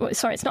 Well,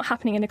 sorry, it's not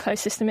happening in a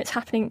closed system. It's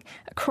happening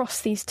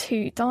across these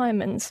 2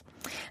 diamonds.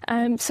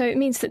 So it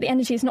means that the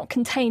energy is not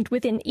contained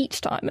within each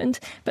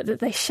diamond, but that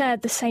they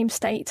shared the same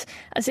state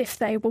as if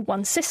they were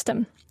one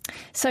system.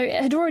 So it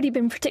had already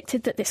been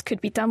predicted that this could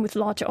be done with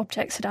larger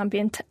objects at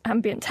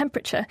ambient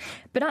temperature,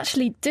 but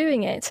actually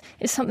doing it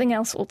is something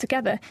else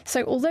altogether.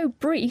 So although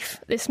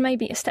brief, this may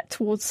be a step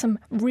towards some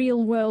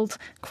real-world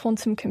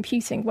quantum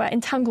computing, where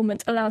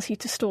entanglement allows you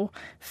to store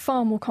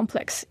far more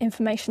complex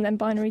information than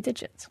binary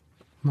digits.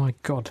 My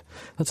God,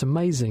 that's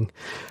amazing.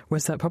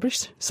 Where's that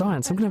published?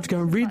 Science. I'm going to have to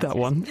go and read that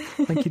one.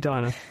 Thank you,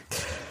 Diana.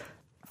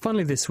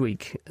 Finally this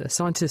week,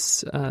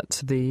 scientists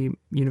at the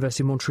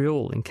University of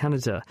Montreal in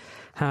Canada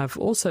have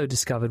also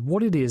discovered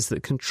what it is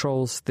that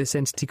controls this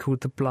entity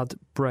called the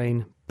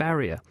blood-brain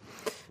barrier.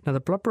 Now,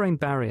 the blood-brain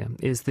barrier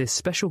is this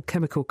special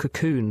chemical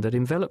cocoon that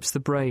envelops the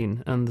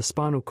brain and the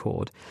spinal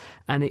cord,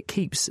 and it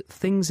keeps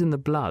things in the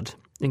blood,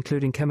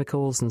 including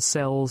chemicals and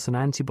cells and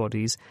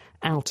antibodies,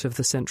 out of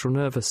the central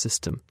nervous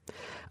system.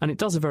 And it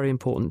does a very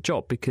important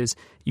job because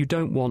you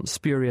don't want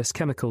spurious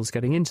chemicals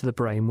getting into the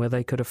brain where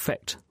they could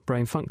affect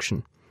brain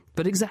function.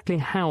 But exactly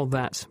how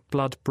that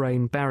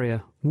blood-brain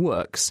barrier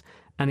works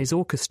and is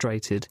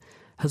orchestrated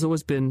has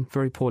always been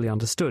very poorly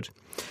understood.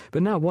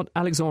 But now what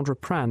Alexandre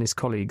Pran and his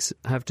colleagues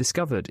have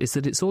discovered is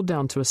that it's all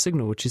down to a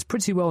signal which is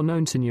pretty well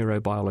known to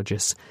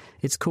neurobiologists.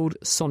 It's called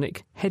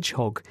sonic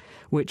hedgehog,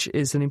 which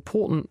is an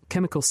important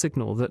chemical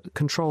signal that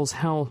controls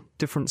how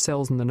different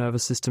cells in the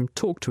nervous system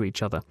talk to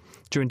each other.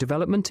 During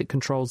development, it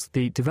controls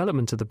the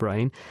development of the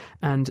brain,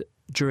 and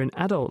during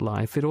adult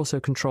life, it also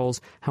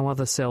controls how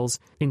other cells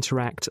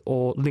interact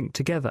or link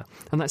together.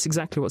 And that's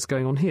exactly what's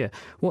going on here.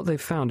 What they've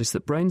found is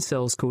that brain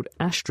cells called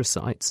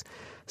astrocytes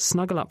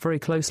snuggle up very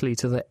closely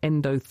to the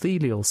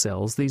endothelial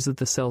cells. These are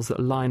the cells that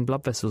line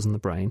blood vessels in the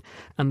brain.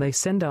 And they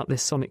send out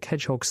this sonic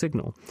hedgehog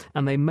signal.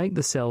 And they make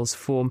the cells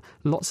form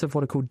lots of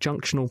what are called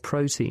junctional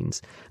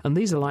proteins. And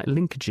these are like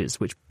linkages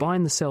which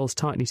bind the cells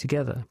tightly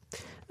together.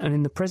 And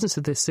in the presence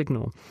of this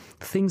signal,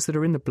 things that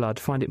are in the blood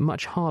find it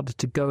much harder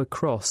to go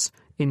across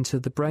into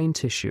the brain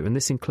tissue, and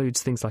this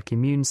includes things like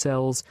immune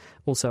cells,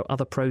 also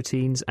other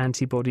proteins,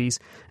 antibodies,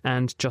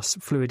 and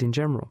just fluid in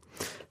general.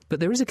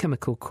 But there is a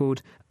chemical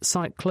called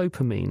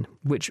cyclopamine,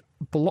 which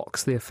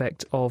blocks the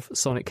effect of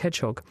sonic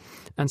hedgehog.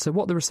 And so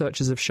what the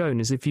researchers have shown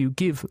is if you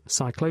give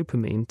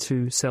cyclopamine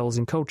to cells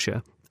in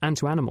culture, and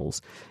to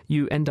animals,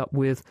 you end up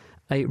with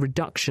a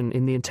reduction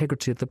in the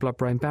integrity of the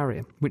blood-brain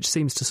barrier, which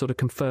seems to sort of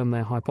confirm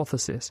their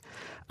hypothesis.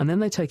 And then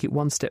they take it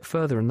one step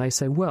further and they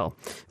say, well,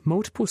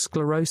 multiple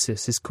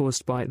sclerosis is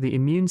caused by the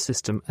immune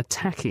system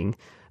attacking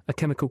a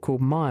chemical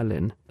called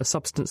myelin, a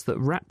substance that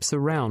wraps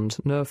around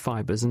nerve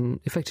fibres and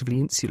effectively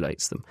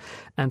insulates them.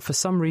 And for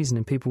some reason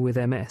in people with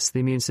MS, the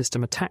immune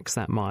system attacks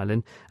that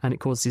myelin and it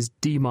causes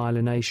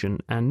demyelination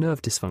and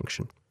nerve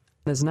dysfunction.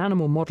 There's an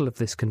animal model of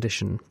this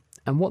condition,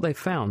 and what they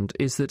found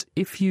is that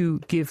if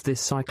you give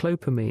this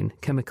cyclopamine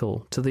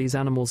chemical to these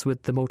animals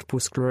with the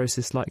multiple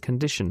sclerosis-like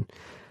condition,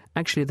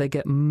 actually they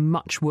get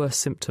much worse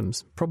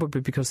symptoms,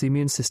 probably because the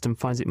immune system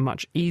finds it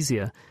much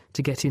easier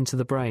to get into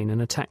the brain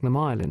and attack the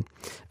myelin.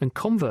 And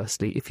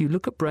conversely, if you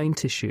look at brain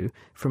tissue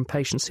from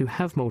patients who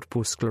have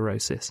multiple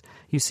sclerosis,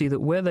 you see that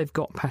where they've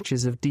got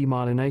patches of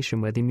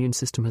demyelination, where the immune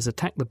system has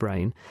attacked the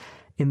brain,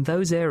 in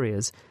those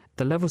areas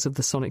the levels of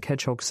the sonic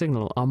hedgehog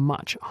signal are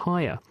much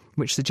higher,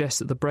 which suggests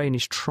that the brain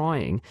is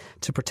trying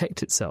to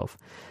protect itself.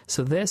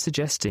 So they're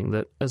suggesting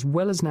that, as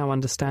well as now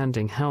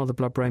understanding how the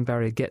blood-brain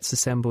barrier gets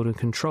assembled and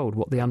controlled,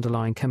 what the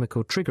underlying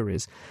chemical trigger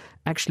is,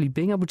 actually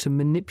being able to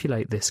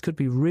manipulate this could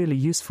be really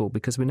useful,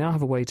 because we now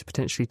have a way to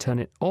potentially turn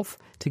it off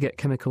to get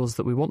chemicals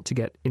that we want to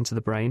get into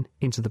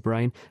the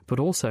brain, but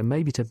also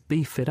maybe to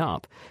beef it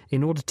up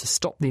in order to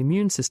stop the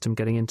immune system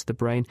getting into the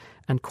brain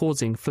and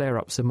causing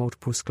flare-ups of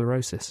multiple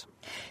sclerosis.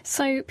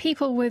 So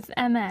people with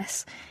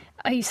MS,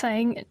 are you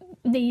saying,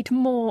 need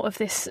more of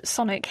this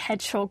sonic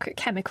hedgehog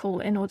chemical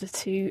in order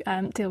to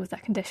deal with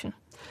that condition?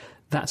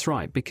 That's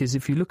right, because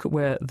if you look at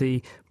where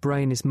the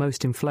brain is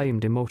most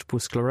inflamed in multiple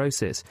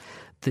sclerosis,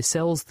 the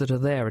cells that are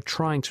there are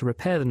trying to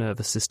repair the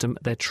nervous system.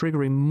 They're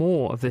triggering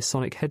more of this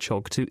sonic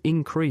hedgehog to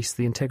increase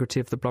the integrity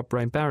of the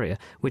blood-brain barrier,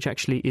 which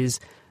actually is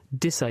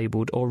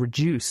disabled or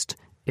reduced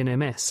in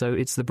MS, so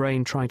it's the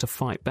brain trying to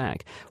fight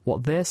back.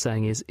 What they're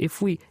saying is,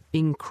 if we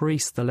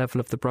increase the level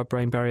of the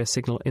blood-brain barrier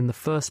signal in the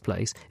first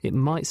place, it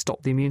might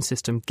stop the immune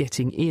system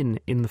getting in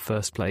the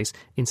first place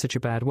in such a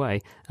bad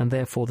way, and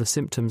therefore the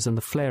symptoms and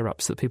the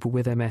flare-ups that people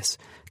with MS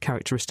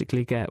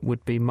characteristically get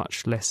would be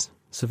much less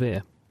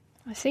severe.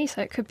 I see,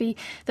 so it could be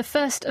the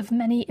first of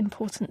many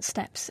important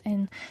steps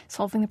in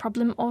solving the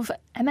problem of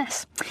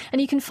MS.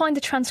 And you can find the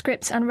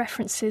transcripts and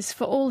references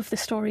for all of the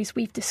stories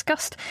we've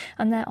discussed,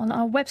 and they're on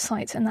our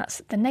website, and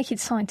that's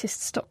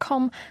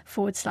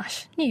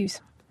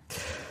thenakedscientists.com/news.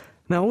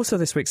 Now, also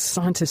this week,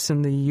 scientists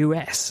in the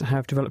US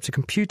have developed a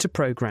computer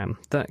program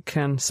that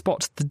can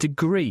spot the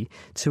degree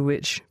to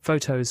which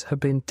photos have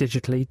been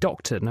digitally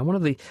doctored. Now, one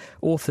of the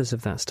authors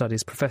of that study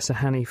is Professor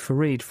Hani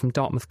Farid from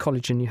Dartmouth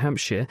College in New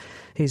Hampshire.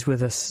 He's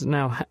with us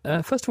now.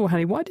 First of all,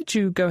 Hani, why did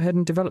you go ahead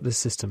and develop this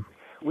system?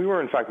 We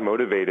were, in fact,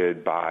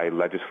 motivated by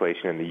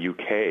legislation in the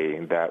UK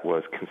that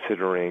was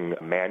considering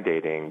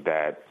mandating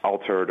that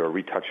altered or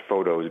retouched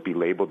photos be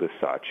labeled as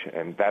such.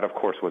 And that, of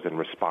course, was in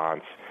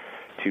response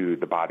to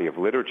the body of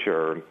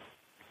literature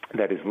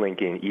that is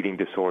linking eating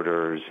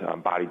disorders,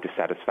 body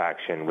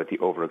dissatisfaction with the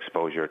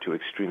overexposure to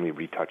extremely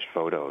retouched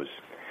photos.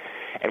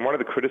 And one of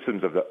the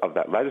criticisms of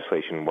that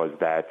legislation was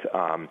that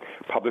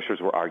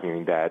publishers were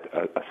arguing that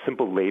a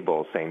simple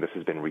label saying this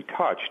has been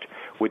retouched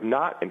would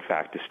not, in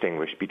fact,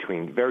 distinguish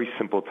between very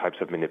simple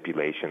types of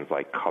manipulations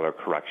like color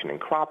correction and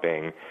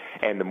cropping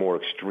and the more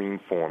extreme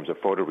forms of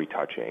photo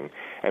retouching.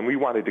 And we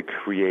wanted to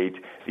create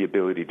the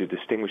ability to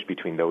distinguish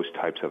between those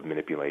types of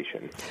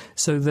manipulation.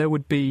 So there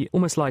would be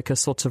almost like a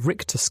sort of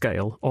Richter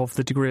scale of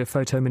the degree of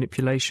photo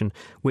manipulation,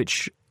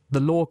 which the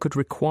law could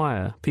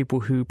require people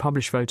who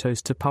publish photos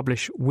to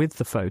publish with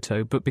the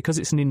photo, but because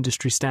it's an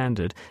industry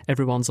standard,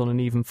 everyone's on an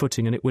even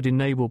footing, and it would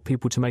enable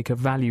people to make a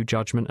value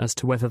judgment as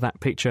to whether that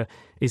picture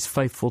is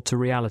faithful to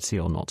reality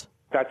or not.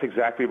 That's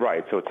exactly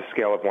right. So it's a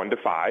scale of 1 to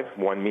 5.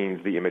 1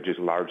 means the image is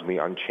largely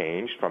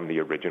unchanged from the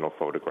original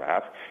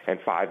photograph, and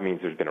 5 means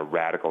there's been a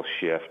radical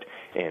shift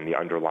in the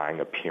underlying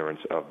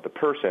appearance of the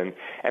person.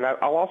 And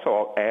I'll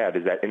also add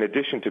is that in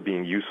addition to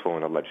being useful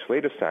in a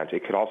legislative sense,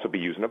 it could also be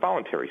used in a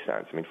voluntary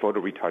sense. I mean, photo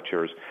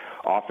retouchers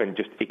often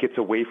it gets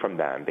away from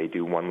them. They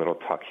do one little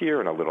tuck here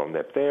and a little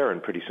nip there,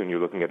 and pretty soon you're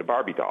looking at a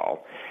Barbie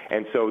doll.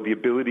 And so the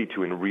ability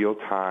to, in real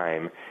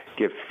time,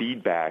 give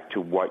feedback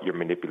to what your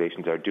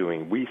manipulations are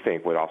doing, we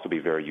think would also be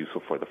very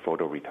useful for the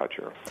photo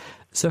retoucher.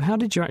 So how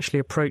did you actually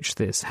approach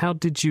this? How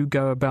did you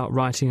go about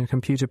writing a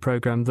computer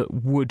program that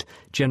would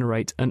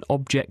generate an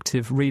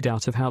objective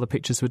readout of how the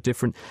pictures were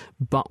different,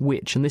 but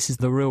which, and this is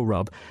the real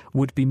rub,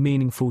 would be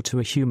meaningful to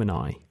a human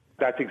eye?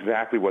 That's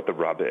exactly what the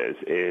rub is.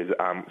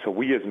 So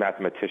we as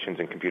mathematicians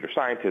and computer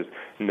scientists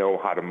know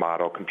how to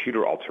model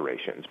computer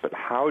alterations, but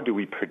how do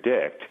we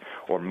predict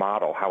or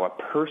model how a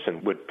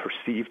person would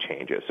perceive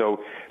changes?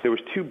 So there was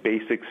 2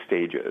 basic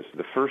stages.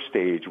 The first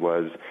stage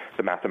was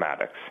the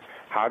mathematics.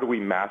 How do we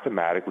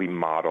mathematically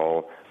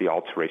model the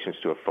alterations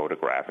to a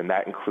photograph? And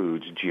that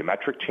includes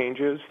geometric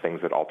changes,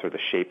 things that alter the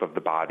shape of the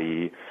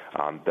body,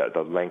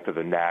 the length of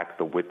the neck,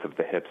 the width of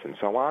the hips, and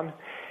so on.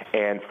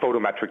 And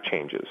photometric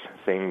changes,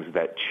 things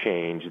that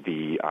change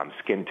the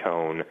skin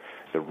tone,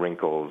 the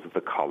wrinkles,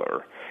 the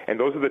color. And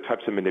those are the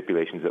types of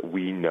manipulations that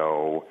we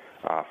know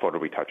photo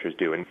retouchers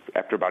do. And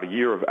after about a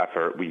year of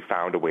effort, we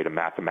found a way to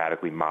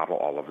mathematically model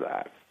all of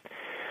that.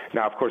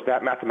 Now, of course,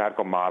 that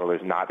mathematical model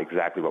is not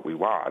exactly what we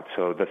want.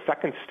 So the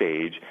second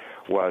stage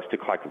was to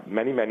collect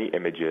many, many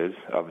images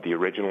of the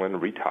original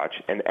and retouch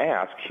and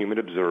ask human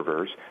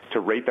observers to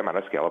rate them on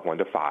a scale of 1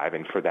 to 5.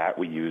 And for that,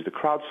 we used a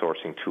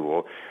crowdsourcing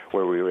tool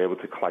where we were able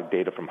to collect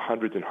data from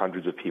hundreds and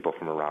hundreds of people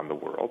from around the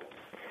world.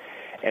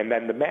 And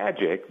then the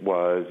magic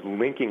was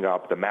linking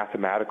up the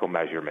mathematical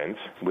measurements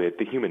with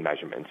the human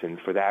measurements. And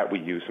for that, we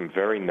used some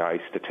very nice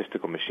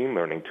statistical machine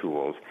learning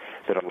tools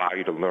that allow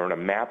you to learn a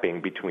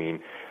mapping between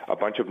a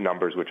bunch of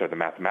numbers, which are the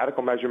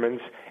mathematical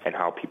measurements, and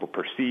how people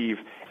perceive.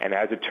 And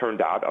as it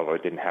turned out, although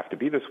it didn't have to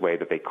be this way,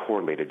 that they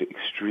correlated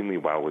extremely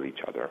well with each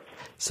other.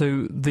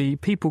 So the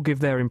people give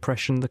their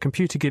impression, the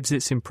computer gives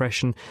its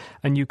impression,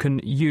 and you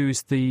can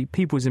use the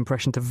people's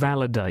impression to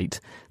validate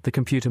the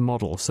computer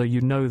model. So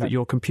you know that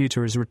your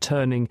computer is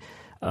returning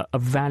a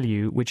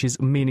value which is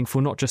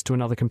meaningful not just to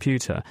another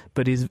computer,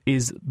 but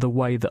is the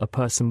way that a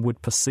person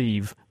would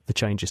perceive the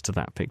changes to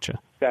that picture.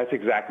 That's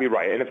exactly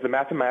right. And if the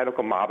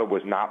mathematical model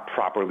was not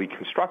properly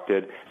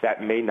constructed,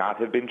 that may not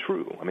have been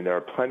true. I mean, there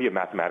are plenty of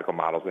mathematical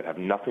models that have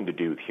nothing to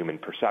do with human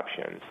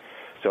perception.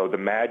 So the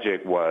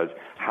magic was,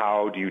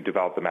 how do you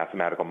develop the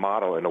mathematical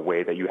model in a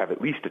way that you have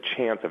at least a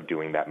chance of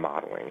doing that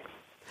modeling?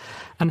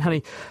 And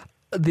Hani,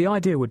 the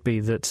idea would be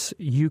that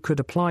you could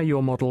apply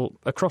your model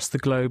across the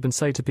globe and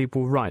say to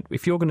people, right,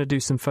 if you're going to do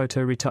some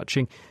photo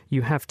retouching,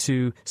 you have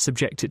to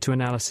subject it to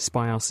analysis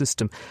by our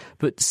system.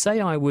 But say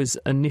I was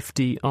a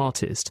nifty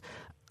artist,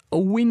 are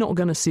we not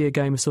going to see a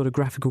game of sort of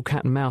graphical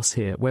cat and mouse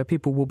here, where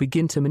people will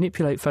begin to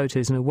manipulate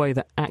photos in a way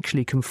that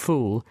actually can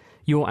fool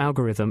your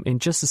algorithm in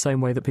just the same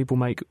way that people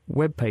make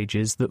web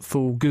pages that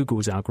fool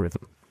Google's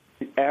algorithm?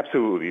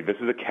 Absolutely. This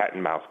is a cat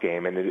and mouse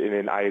game,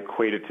 and I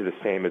equate it to the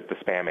same as the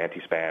spam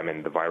anti-spam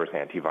and the virus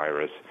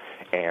antivirus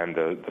and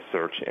the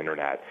search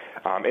internet.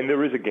 And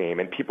there is a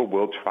game, and people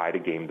will try to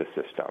game the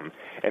system.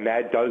 And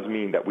that does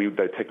mean that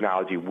the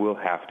technology will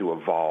have to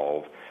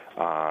evolve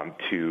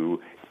to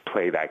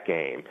play that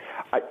game.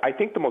 I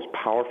think the most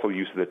powerful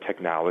use of the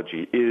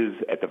technology is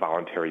at the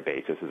voluntary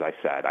basis, as I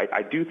said.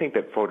 I do think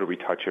that photo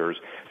retouchers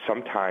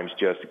sometimes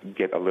just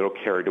get a little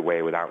carried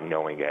away without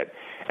knowing it.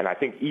 And I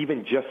think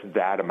even just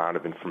that amount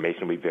of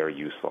information will be very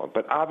useful.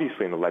 But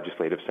obviously, in the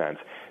legislative sense,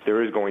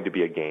 there is going to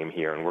be a game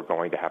here, and we're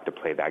going to have to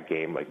play that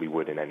game like we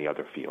would in any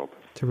other field.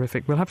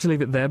 Terrific. We'll have to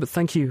leave it there, but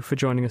thank you for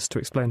joining us to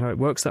explain how it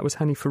works. That was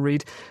Hani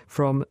Farid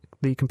from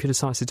the Computer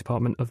Sciences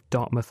Department of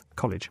Dartmouth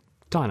College.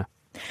 Diana.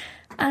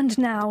 And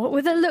now,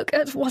 with a look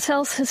at what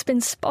else has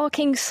been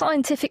sparking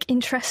scientific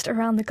interest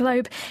around the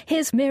globe,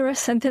 here's Mira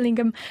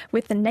Senthillingham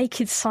with the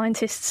Naked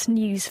Scientist's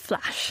News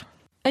Flash.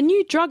 A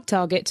new drug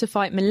target to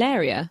fight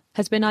malaria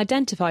has been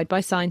identified by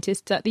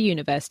scientists at the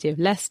University of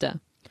Leicester.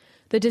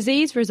 The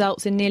disease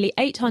results in nearly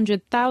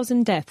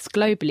 800,000 deaths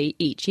globally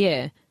each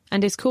year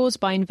and is caused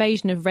by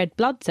invasion of red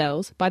blood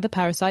cells by the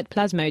parasite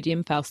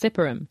Plasmodium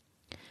falciparum.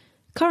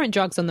 Current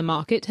drugs on the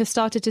market have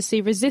started to see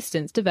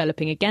resistance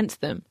developing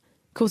against them,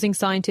 causing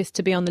scientists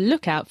to be on the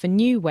lookout for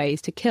new ways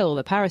to kill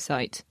the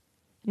parasite.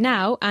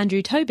 Now,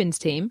 Andrew Tobin's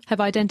team have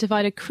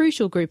identified a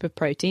crucial group of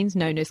proteins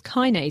known as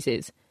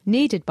kinases,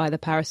 needed by the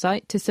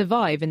parasite to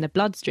survive in the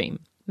bloodstream,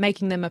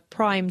 making them a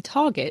prime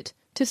target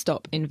to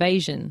stop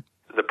invasion.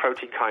 The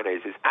protein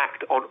kinases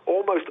act on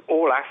almost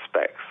all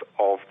aspects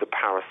of the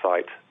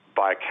parasite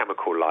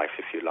biochemical life,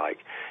 if you like.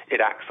 It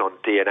acts on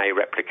DNA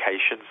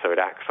replication, so it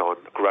acts on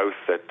growth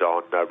and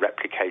on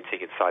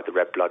replicating inside the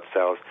red blood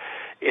cells.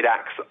 It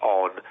acts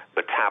on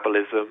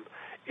metabolism.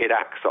 It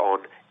acts on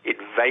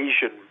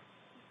invasion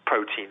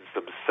proteins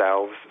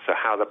themselves, so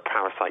how the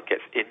parasite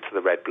gets into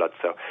the red blood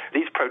cell.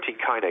 These protein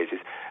kinases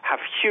have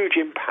huge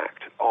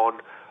impact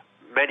on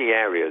many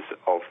areas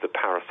of the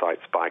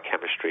parasite's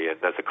biochemistry, and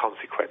as a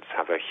consequence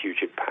have a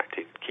huge impact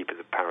in keeping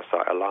the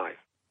parasite alive.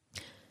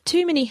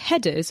 Too many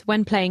headers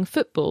when playing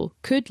football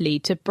could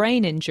lead to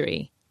brain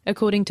injury,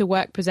 according to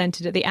work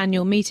presented at the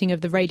annual meeting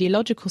of the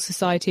Radiological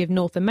Society of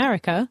North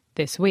America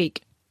this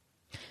week.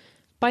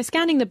 By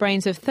scanning the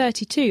brains of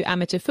 32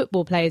 amateur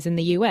football players in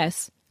the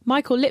US,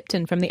 Michael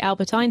Lipton from the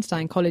Albert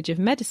Einstein College of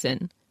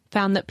Medicine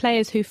found that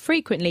players who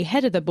frequently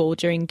headed the ball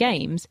during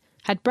games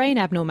had brain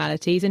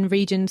abnormalities in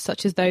regions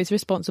such as those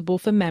responsible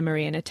for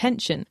memory and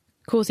attention,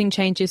 causing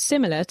changes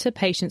similar to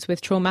patients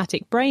with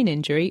traumatic brain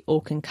injury or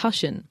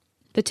concussion.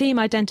 The team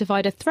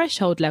identified a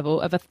threshold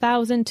level of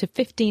 1,000 to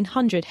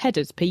 1,500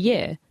 headers per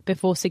year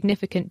before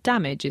significant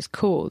damage is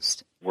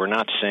caused. We're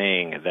not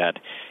saying that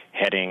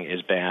heading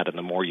is bad and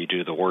the more you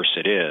do, the worse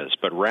it is,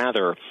 but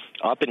rather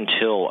up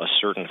until a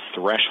certain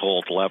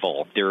threshold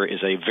level, there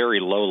is a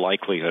very low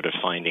likelihood of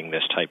finding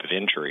this type of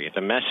injury.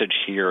 The message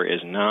here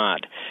is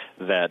not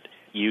that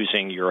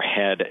using your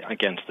head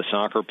against the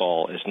soccer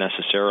ball is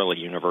necessarily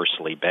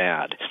universally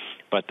bad,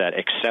 but that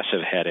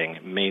excessive heading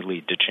may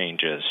lead to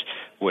changes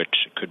which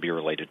could be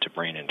related to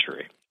brain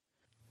injury.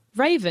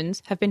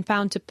 Ravens have been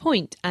found to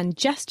point and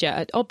gesture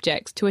at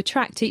objects to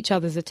attract each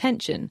other's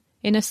attention,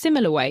 in a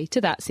similar way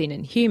to that seen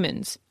in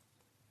humans.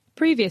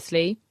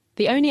 Previously,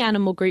 the only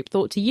animal group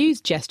thought to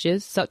use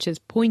gestures such as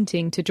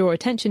pointing to draw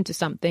attention to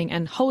something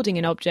and holding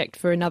an object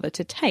for another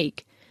to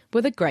take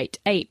were the great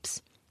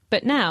apes.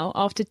 But now,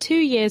 after 2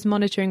 years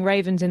monitoring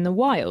ravens in the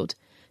wild,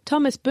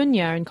 Thomas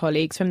Bunja and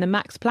colleagues from the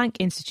Max Planck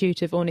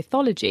Institute of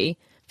Ornithology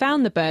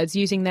found the birds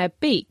using their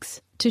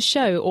beaks to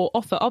show or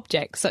offer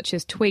objects such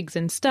as twigs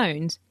and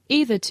stones,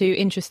 either to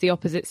interest the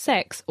opposite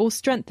sex or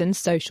strengthen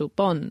social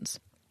bonds.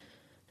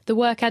 The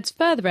work adds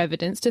further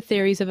evidence to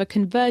theories of a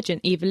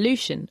convergent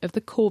evolution of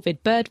the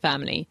corvid bird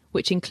family,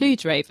 which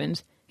includes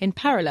ravens, in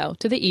parallel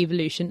to the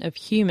evolution of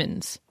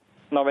humans.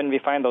 Now, when we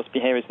find those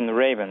behaviors in the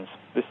ravens,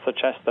 this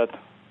suggests that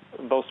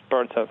those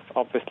birds have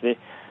obviously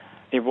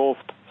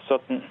evolved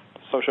certain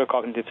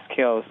social-cognitive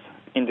skills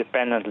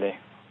independently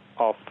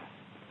of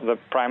the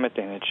primate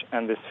lineage,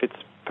 and this fits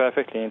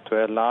perfectly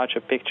into a larger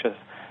picture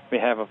we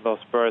have of those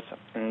birds,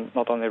 and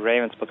not only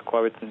ravens but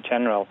corvids in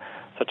general,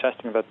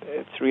 suggesting that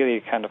it's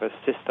really kind of a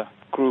sister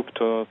group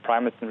to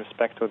primates in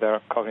respect to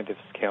their cognitive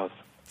skills.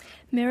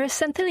 Mira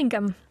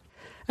Senthilingam.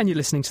 And you're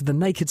listening to The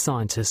Naked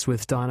Scientist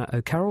with Diana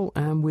O'Carroll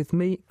and with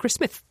me, Chris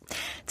Smith.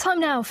 Time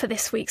now for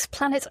this week's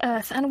Planet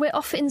Earth, and we're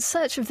off in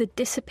search of the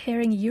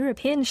disappearing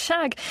European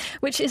shag,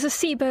 which is a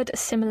seabird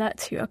similar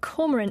to a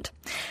cormorant.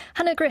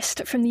 Hannah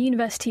Grist from the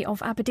University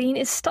of Aberdeen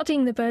is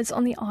studying the birds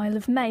on the Isle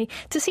of May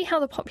to see how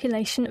the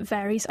population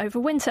varies over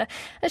winter,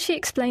 as she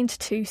explained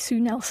to Sue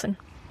Nelson.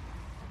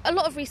 A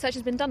lot of research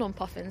has been done on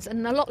puffins,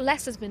 and a lot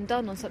less has been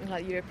done on something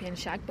like European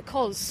shag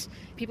because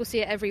people see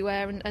it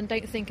everywhere and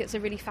don't think it's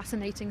a really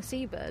fascinating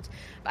seabird.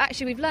 But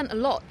actually we've learnt a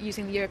lot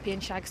using the European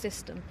shag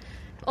system.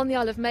 On the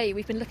Isle of May,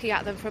 we've been looking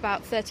at them for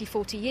about 30,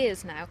 40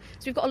 years now,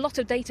 so we've got a lot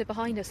of data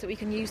behind us that we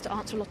can use to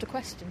answer a lot of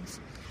questions.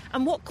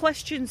 And what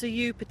questions are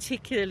you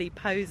particularly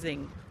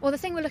posing? Well, the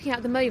thing we're looking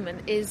at the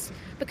moment is,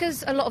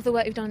 because a lot of the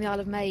work we've done on the Isle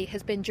of May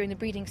has been during the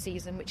breeding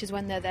season, which is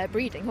when they're there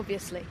breeding,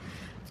 obviously.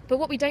 But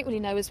what we don't really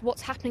know is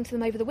what's happening to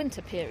them over the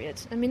winter period.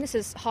 I mean, this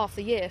is half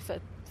the year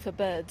for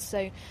birds,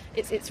 so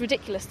it's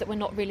ridiculous that we're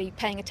not really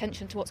paying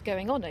attention to what's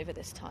going on over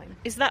this time.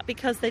 Is that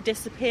because they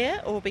disappear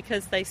or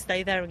because they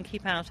stay there and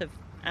keep out of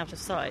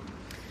sight?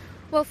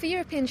 Well, for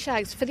European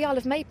shags, for the Isle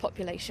of May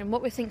population,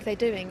 what we think they're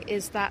doing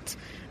is that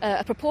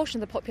a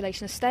proportion of the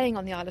population is staying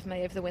on the Isle of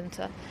May over the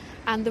winter,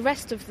 and the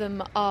rest of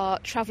them are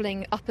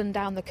travelling up and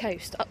down the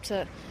coast, up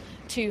to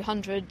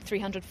 200,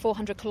 300,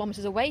 400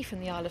 kilometres away from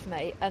the Isle of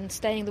May and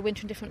staying the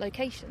winter in different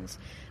locations.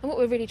 And what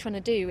we're really trying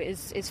to do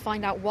is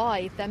find out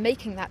why they're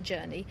making that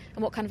journey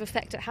and what kind of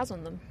effect it has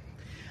on them.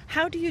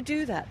 How do you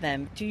do that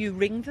then? Do you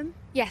ring them?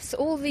 Yes,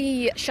 all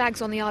the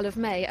shags on the Isle of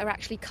May are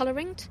actually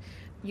colour-ringed.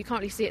 You can't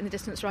really see it in the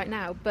distance right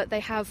now, but they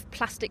have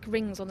plastic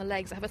rings on the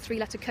legs that have a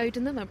 3-letter code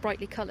in them and are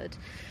brightly coloured.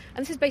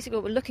 And this is basically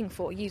what we're looking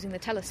for using the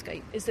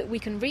telescope, is that we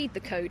can read the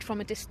code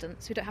from a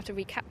distance, we don't have to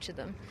recapture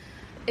them.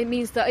 It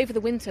means that over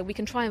the winter we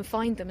can try and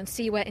find them and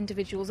see where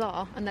individuals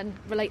are and then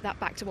relate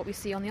that back to what we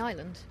see on the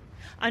island.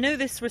 I know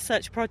this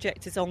research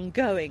project is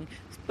ongoing,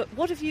 but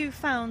what have you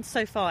found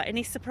so far?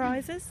 Any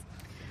surprises?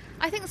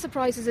 I think the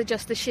surprises are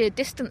just the sheer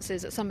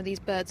distances that some of these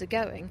birds are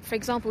going. For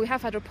example, we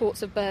have had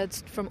reports of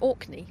birds from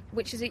Orkney,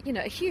 which is a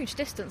huge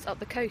distance up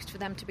the coast for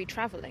them to be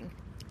travelling.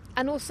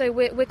 And also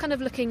we're kind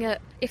of looking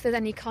at if there's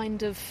any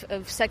kind of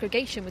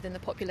segregation within the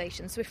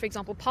population. So if, for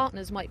example,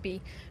 partners might be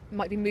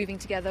moving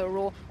together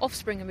or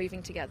offspring are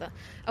moving together.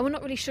 And we're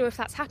not really sure if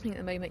that's happening at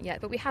the moment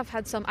yet, but we have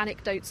had some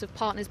anecdotes of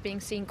partners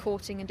being seen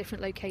courting in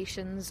different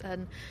locations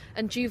and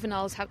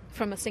juveniles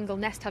from a single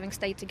nest having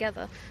stayed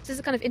together. So these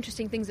are kind of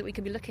interesting things that we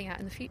could be looking at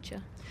in the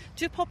future.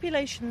 Do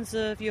populations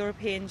of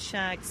European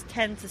shags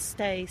tend to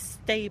stay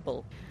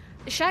stable?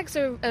 Shags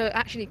are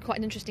actually quite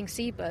an interesting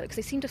seabird because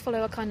they seem to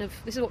follow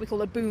this is what we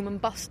call a boom and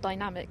bust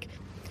dynamic.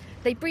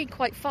 They breed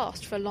quite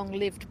fast for a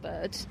long-lived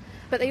bird,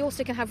 but they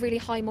also can have really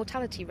high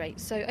mortality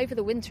rates. So over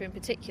the winter in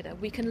particular,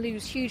 we can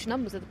lose huge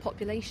numbers of the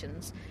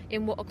populations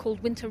in what are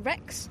called winter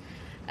wrecks.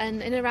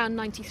 And in around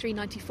 93,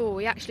 94,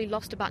 we actually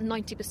lost about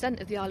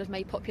 90% of the Isle of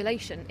May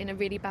population in a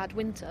really bad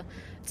winter.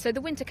 So the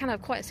winter can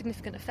have quite a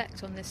significant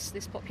effect on this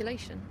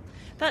population.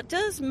 That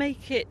does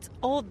make it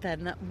odd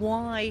then that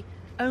why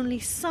only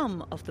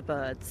some of the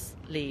birds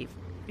leave.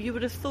 You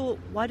would have thought,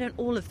 why don't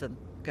all of them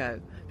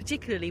go?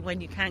 Particularly when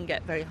you can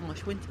get very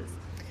harsh winters.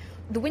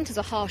 The winters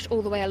are harsh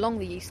all the way along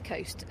the east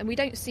coast, and we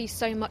don't see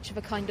so much of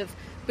a kind of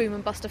boom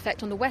and bust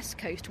effect on the west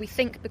coast. We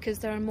think because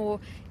there are more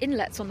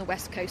inlets on the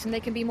west coast and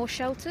they can be more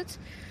sheltered.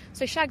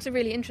 So shags are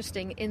really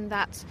interesting in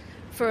that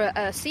for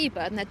a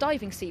seabird, and they're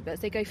diving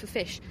seabirds, they go for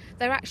fish,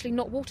 they're actually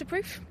not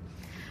waterproof.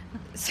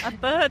 A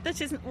bird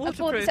that isn't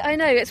waterproof. I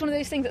know, it's one of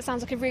those things that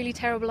sounds like a really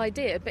terrible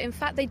idea, but in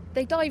fact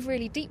they dive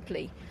really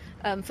deeply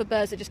for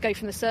birds that just go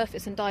from the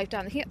surface and dive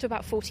down. They can get to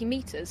about 40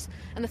 metres,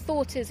 and the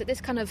thought is that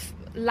this kind of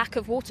lack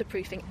of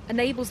waterproofing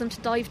enables them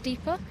to dive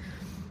deeper.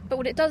 But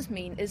what it does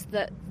mean is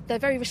that they're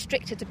very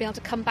restricted to be able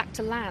to come back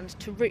to land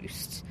to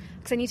roost,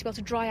 because they need to be able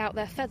to dry out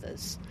their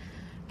feathers.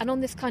 And on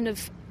this kind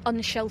of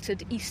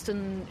unsheltered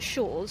eastern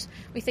shores,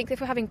 we think if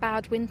we're having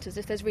bad winters,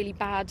 if there's really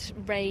bad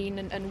rain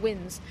and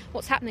winds,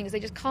 what's happening is they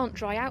just can't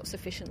dry out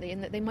sufficiently,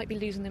 and that they might be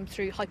losing them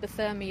through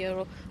hypothermia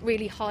or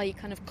really high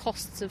kind of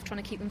costs of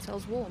trying to keep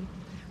themselves warm.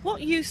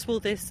 What use will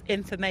this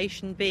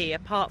information be,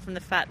 apart from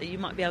the fact that you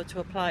might be able to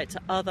apply it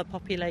to other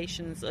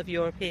populations of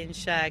European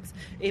shags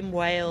in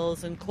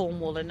Wales and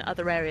Cornwall and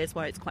other areas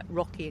where it's quite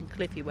rocky and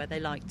cliffy where they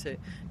like to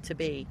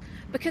be?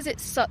 Because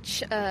it's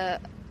such a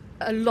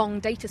long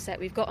data set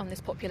we've got on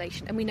this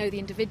population, and we know the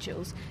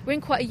individuals, we're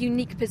in quite a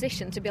unique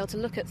position to be able to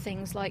look at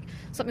things like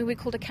something we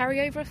call a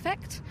carryover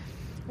effect,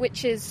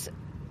 which is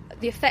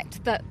the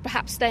effect that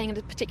perhaps staying in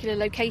a particular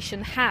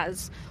location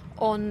has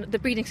on the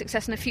breeding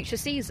success in a future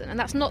season. And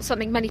that's not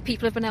something many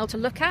people have been able to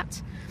look at.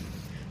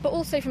 But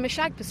also from a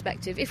shag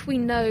perspective, if we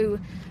know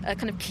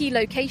kind of key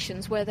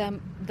locations where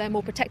they're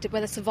more protected,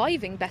 where they're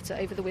surviving better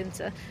over the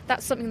winter,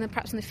 that's something that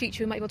perhaps in the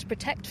future we might be able to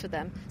protect for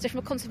them. So from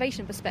a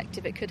conservation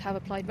perspective, it could have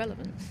applied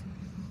relevance.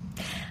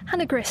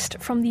 Hannah Grist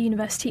from the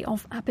University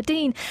of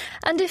Aberdeen.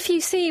 And if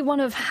you see one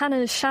of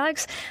Hannah's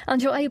shags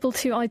and you're able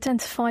to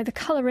identify the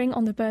colouring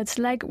on the bird's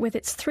leg with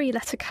its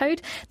 3-letter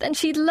code, then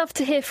she'd love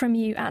to hear from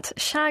you at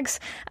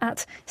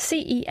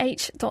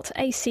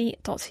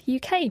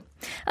shags@ceh.ac.uk.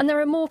 And there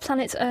are more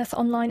Planet Earth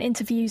online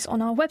interviews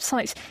on our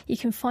website. You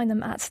can find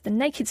them at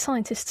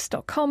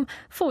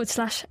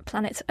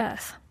thenakedscientists.com/Planet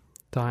Earth.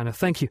 Diana,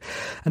 thank you.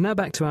 And now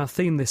back to our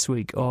theme this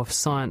week of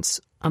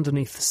science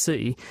underneath the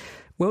sea.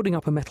 Welding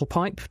up a metal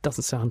pipe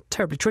doesn't sound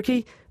terribly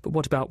tricky, but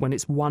what about when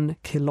it's 1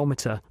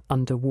 kilometre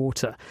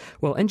underwater?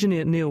 Well,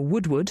 engineer Neil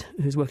Woodward,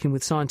 who's working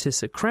with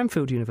scientists at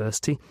Cranfield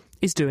University,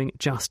 is doing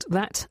just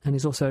that and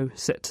is also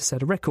set to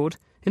set a record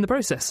in the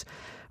process.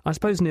 I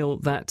suppose, Neil,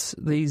 that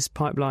these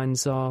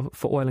pipelines are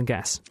for oil and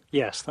gas.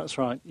 Yes, that's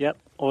right. Yep,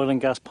 oil and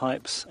gas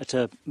pipes at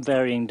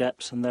varying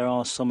depths, and there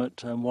are some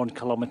at 1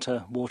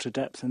 kilometre water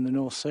depth in the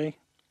North Sea.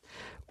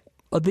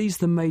 Are these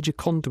the major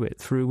conduit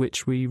through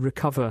which we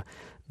recover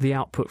the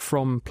output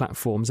from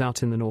platforms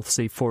out in the North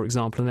Sea, for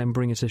example, and then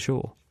bring it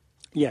ashore?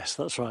 Yes,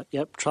 that's right.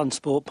 Yep,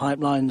 transport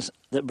pipelines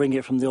that bring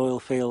it from the oil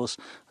fields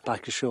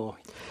back ashore.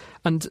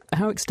 And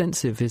how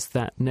extensive is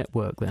that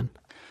network then?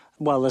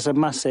 Well, there's a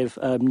massive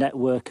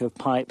network of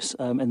pipes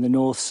in the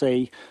North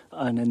Sea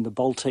and in the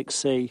Baltic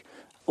Sea,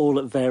 all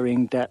at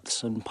varying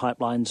depths, and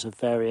pipelines of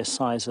various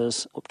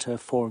sizes, up to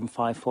 4 and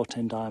 5 foot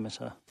in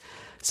diameter.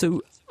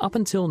 So up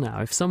until now,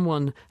 if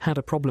someone had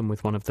a problem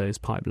with one of those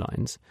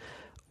pipelines,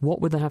 what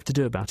would they have to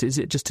do about it? Is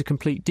it just a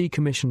complete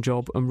decommission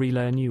job and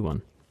relay a new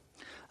one?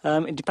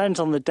 It depends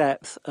on the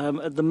depth.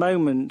 At the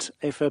moment,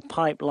 if a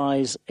pipe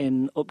lies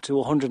in up to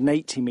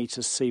 180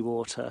 metres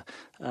seawater,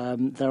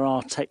 there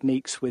are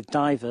techniques with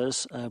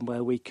divers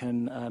where we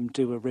can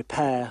do a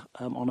repair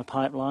on a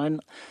pipeline.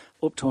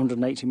 Up to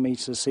 180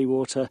 metres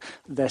seawater,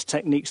 there's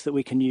techniques that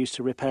we can use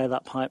to repair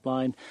that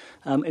pipeline.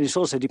 And it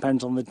also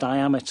depends on the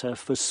diameter.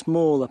 For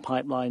smaller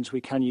pipelines, we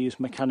can use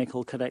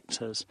mechanical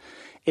connectors.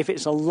 If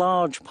it's a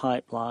large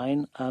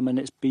pipeline and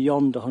it's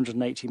beyond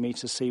 180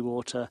 metres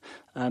seawater,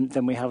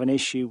 then we have an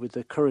issue with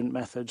the current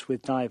methods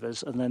with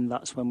divers, and then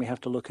that's when we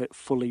have to look at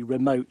fully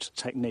remote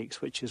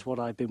techniques, which is what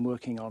I've been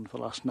working on for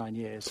the last 9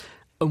 years.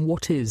 And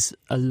what is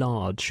a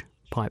large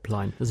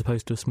pipeline as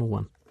opposed to a small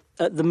one?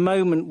 At the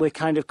moment, we're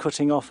kind of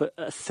cutting off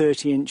at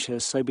 30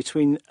 inches, so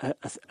between a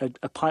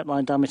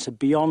pipeline diameter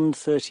beyond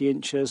 30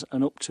 inches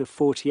and up to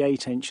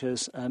 48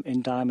 inches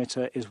in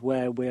diameter is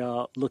where we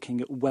are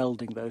looking at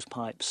welding those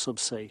pipes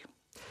subsea.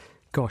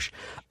 Gosh,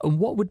 and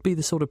what would be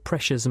the sort of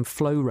pressures and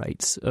flow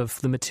rates of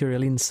the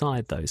material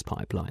inside those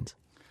pipelines?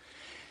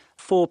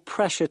 For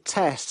pressure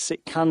tests,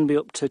 it can be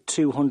up to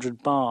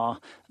 200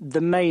 bar.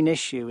 The main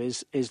issue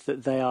is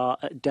that they are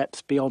at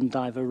depths beyond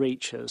diver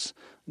reaches.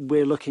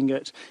 We're looking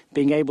at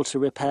being able to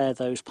repair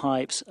those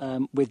pipes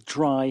with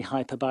dry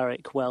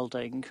hyperbaric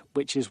welding,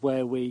 which is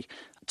where we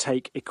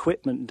take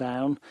equipment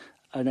down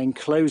and then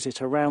close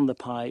it around the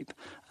pipe,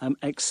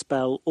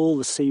 expel all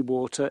the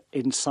seawater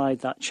inside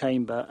that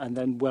chamber, and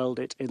then weld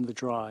it in the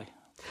dry.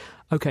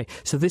 OK,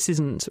 so this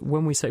isn't,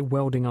 when we say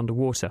welding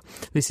underwater,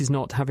 this is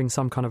not having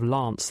some kind of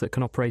lance that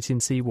can operate in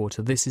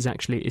seawater. This is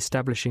actually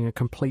establishing a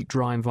complete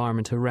dry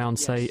environment around,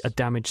 say, a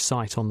damaged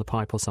site on the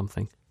pipe or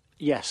something.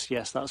 Yes,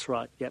 that's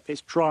right. Yep,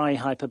 it's dry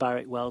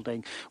hyperbaric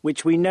welding,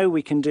 which we know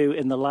we can do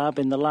in the lab.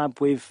 In the lab,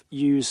 we've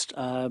used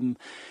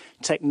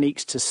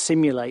techniques to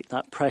simulate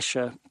that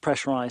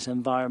pressurised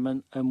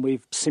environment, and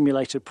we've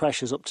simulated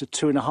pressures up to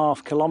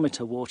 2.5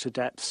 kilometre water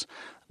depths.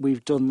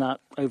 We've done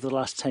that over the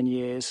last 10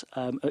 years,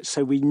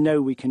 so we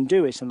know we can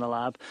do it in the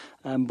lab,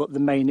 but the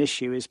main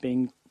issue is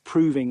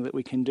proving that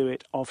we can do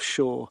it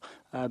offshore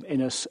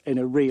in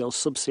a real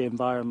subsea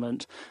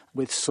environment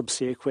with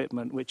subsea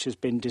equipment which has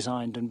been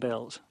designed and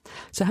built.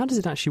 So how does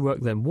it actually work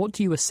then? What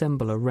do you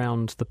assemble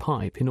around the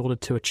pipe in order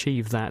to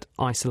achieve that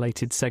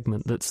isolated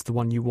segment that's the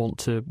one you want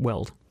to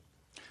weld?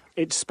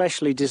 It's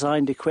specially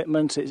designed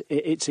equipment.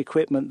 It's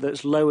equipment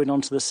that's lowered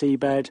onto the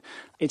seabed.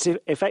 It's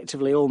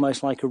effectively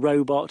almost like a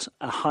robot,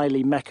 a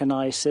highly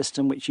mechanised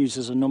system which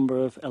uses a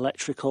number of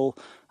electrical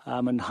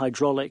and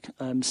hydraulic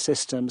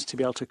systems to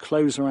be able to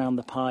close around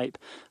the pipe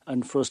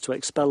and for us to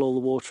expel all the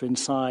water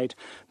inside,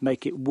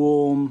 make it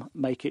warm,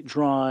 make it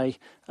dry,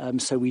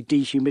 so we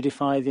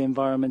dehumidify the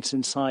environment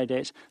inside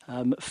it,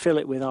 fill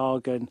it with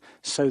argon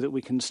so that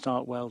we can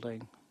start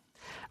welding.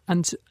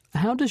 And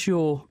how does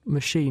your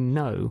machine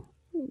know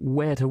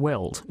where to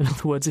weld? In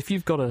other words, if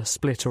you've got a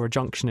split or a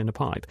junction in a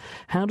pipe,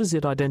 how does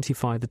it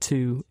identify the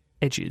two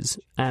edges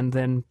and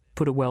then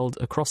put a weld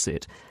across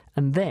it?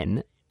 And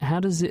then how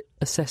does it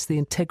assess the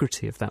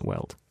integrity of that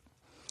weld?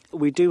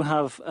 We do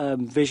have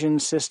vision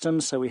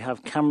systems, so we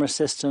have camera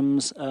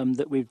systems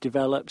that we've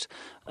developed.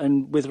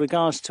 And with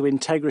regards to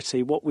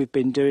integrity, what we've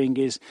been doing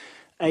is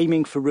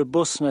aiming for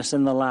robustness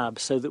in the lab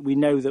so that we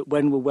know that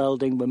when we're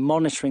welding, we're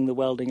monitoring the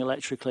welding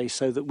electrically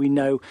so that we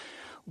know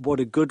what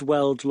a good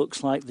weld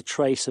looks like, the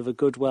trace of a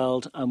good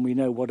weld, and we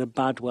know what a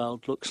bad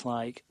weld looks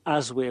like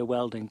as we're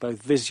welding,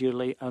 both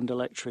visually and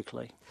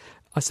electrically.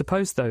 I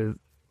suppose, though,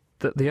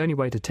 that the only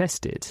way to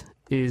test it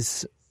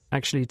is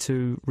actually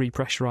to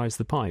repressurise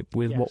the pipe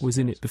with what was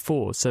in it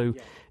before. So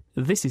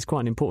this is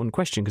quite an important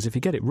question, because if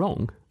you get it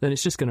wrong, then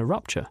it's just going to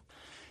rupture.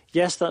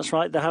 Yes, that's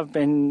right. There have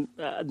been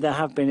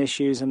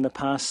issues in the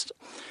past.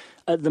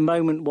 At the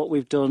moment, what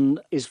we've done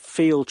is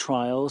field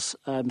trials.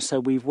 So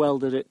we've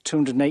welded at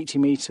 280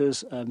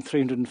 metres,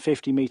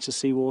 350 metres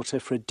seawater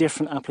for a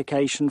different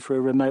application, for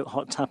a remote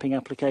hot tapping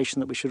application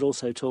that we should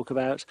also talk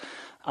about,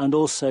 and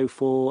also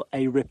for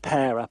a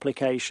repair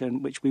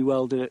application, which we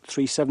welded at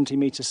 370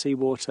 metres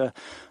seawater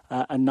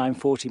and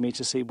 940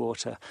 metres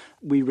seawater.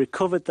 We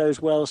recovered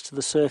those wells to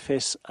the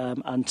surface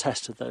and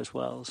tested those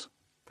wells.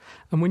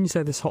 And when you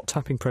say this hot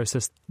tapping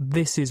process,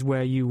 this is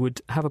where you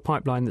would have a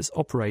pipeline that's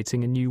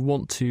operating and you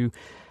want to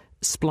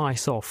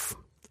splice off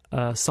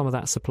some of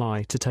that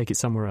supply to take it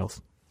somewhere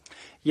else.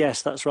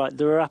 Yes, that's right.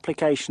 There are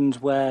applications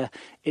where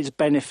it's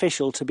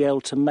beneficial to be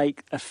able to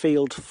make a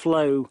field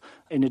flow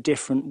in a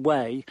different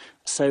way.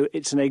 So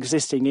it's an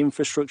existing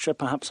infrastructure,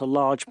 perhaps a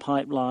large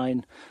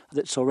pipeline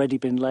that's already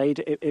been laid.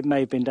 It may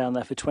have been down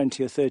there for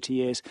 20 or 30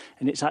 years,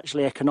 and it's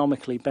actually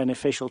economically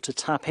beneficial to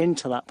tap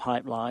into that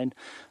pipeline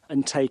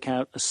and take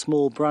out a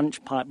small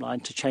branch pipeline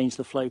to change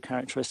the flow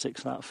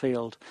characteristics of that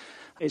field.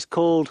 It's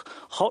called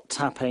hot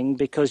tapping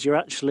because you're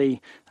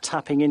actually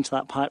tapping into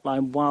that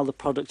pipeline while the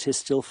product is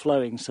still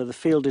flowing. So the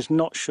field is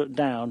not shut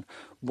down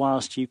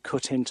whilst you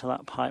cut into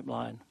that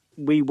pipeline.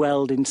 We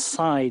weld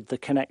inside the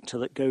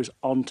connector that goes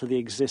onto the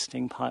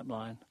existing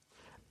pipeline.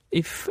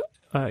 If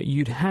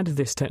you'd had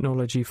this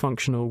technology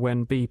functional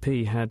when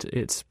BP had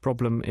its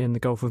problem in the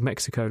Gulf of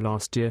Mexico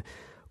last year,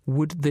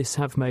 would this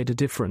have made a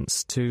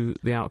difference to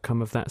the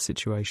outcome of that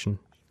situation?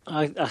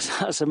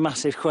 That's a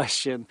massive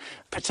question.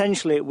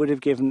 Potentially it would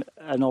have given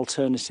an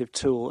alternative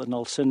tool, an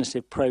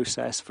alternative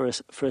process for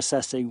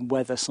assessing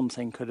whether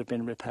something could have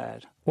been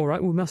repaired. All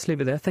right, we must leave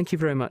it there. Thank you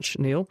very much,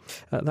 Neil.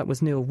 That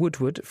was Neil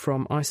Woodward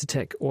from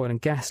Isotech Oil and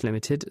Gas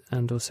Limited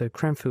and also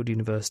Cranfield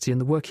University,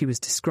 and the work he was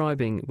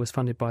describing was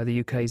funded by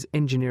the UK's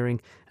Engineering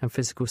and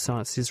Physical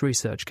Sciences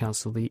Research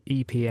Council, the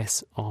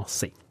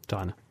EPSRC.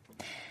 Diana.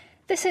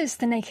 This is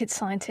The Naked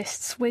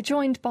Scientists. We're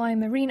joined by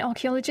marine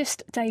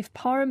archaeologist Dave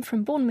Parham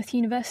from Bournemouth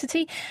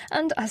University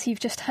and, as you've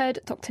just heard,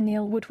 Dr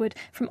Neil Woodward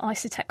from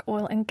Isotech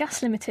Oil and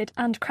Gas Limited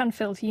and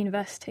Cranfield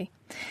University.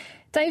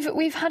 Dave,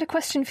 we've had a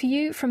question for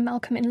you from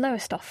Malcolm in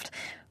Lowestoft.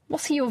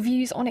 What are your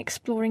views on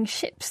exploring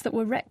ships that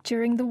were wrecked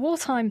during the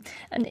wartime?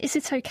 And is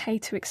it OK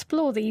to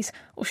explore these,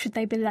 or should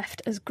they be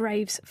left as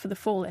graves for the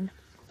fallen?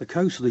 The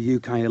coasts of the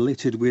UK are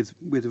littered with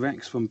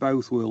wrecks from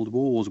both world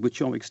wars, which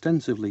are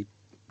extensively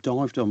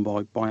dived on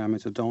by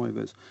amateur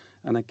divers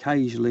and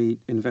occasionally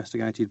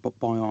investigated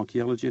by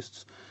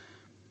archaeologists.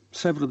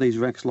 Several of these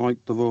wrecks,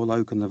 like the Royal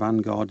Oak and the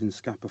Vanguard in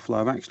Scapa Flow,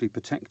 are actually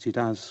protected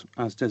as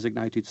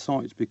designated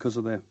sites because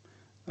of their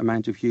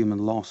amount of human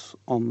loss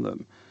on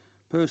them.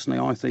 Personally,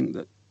 I think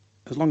that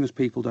as long as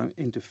people don't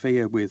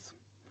interfere with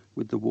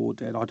the war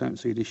dead, I don't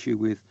see an issue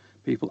with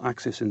people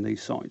accessing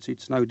these sites.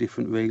 It's no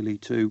different really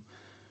to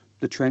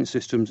the trench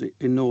systems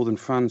in northern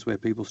France where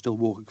people still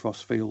walk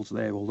across fields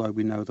there, although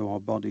we know there are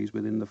bodies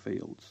within the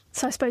fields.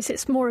 So I suppose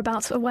it's more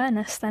about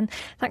awareness then.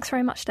 Thanks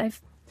very much, Dave.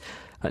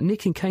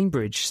 Nick in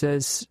Cambridge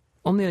says,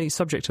 on the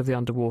subject of the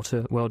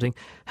underwater welding,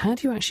 how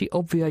do you actually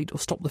obviate or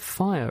stop the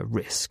fire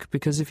risk?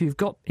 Because if you've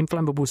got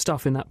inflammable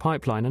stuff in that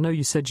pipeline, I know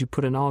you said you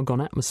put an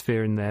argon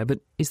atmosphere in there,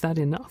 but is that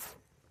enough?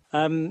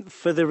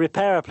 For the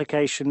repair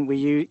application, we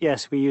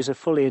use a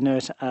fully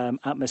inert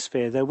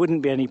atmosphere. There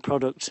wouldn't be any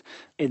product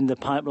in the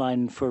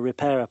pipeline for a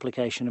repair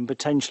application, and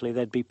potentially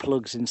there'd be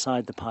plugs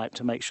inside the pipe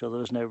to make sure there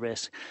was no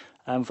risk.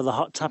 For the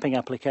hot tapping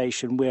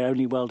application, we're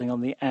only welding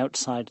on the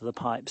outside of the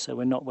pipe, so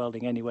we're not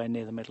welding anywhere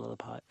near the middle of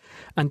the pipe.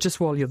 And just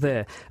while you're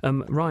there,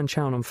 Ryan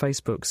Chown on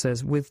Facebook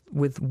says, with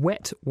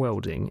wet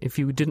welding, if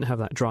you didn't have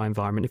that dry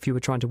environment, if you were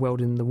trying to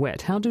weld in the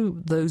wet, how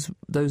do those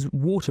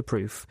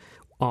waterproof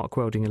arc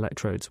welding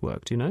electrodes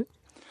work, do you know?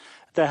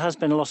 There has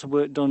been a lot of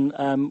work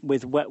done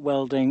with wet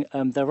welding.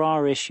 There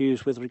are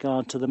issues with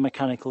regard to the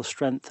mechanical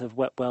strength of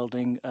wet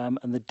welding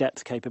and the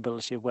depth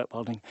capability of wet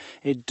welding.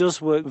 It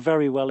does work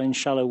very well in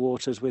shallow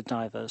waters with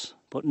divers,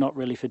 but not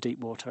really for deep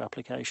water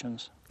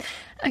applications.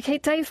 OK,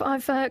 Dave,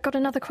 I've got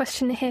another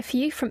question here for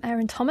you from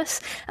Aaron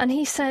Thomas, and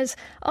he says,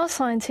 are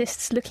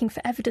scientists looking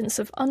for evidence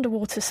of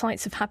underwater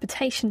sites of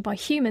habitation by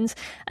humans,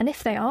 and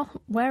if they are,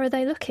 where are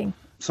they looking?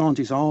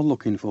 Scientists are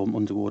looking for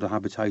underwater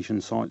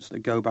habitation sites that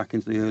go back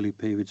into the early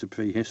periods of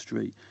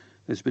prehistory.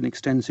 There's been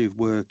extensive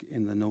work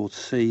in the North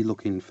Sea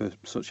looking for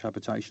such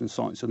habitation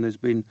sites, and there's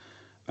been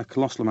a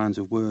colossal amount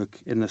of work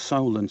in the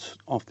Solent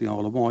off the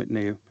Isle of Wight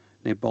near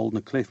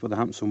Boldner Cliff with the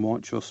Hampson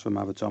White Trust from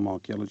Maritime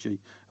Archaeology.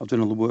 I've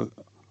done a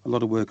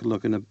lot of work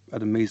looking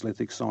at a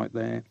Mesolithic site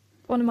there.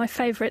 One of my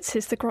favourites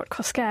is the Grotte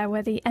Cosquer,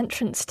 where the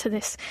entrance to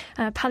this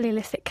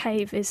Paleolithic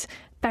cave is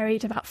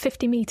buried about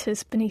 50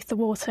 metres beneath the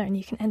water, and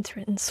you can enter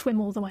it and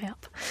swim all the way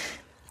up.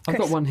 I've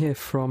got one here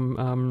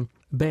from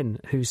Ben,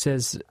 who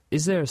says,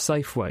 is there a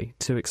safe way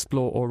to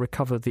explore or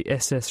recover the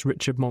SS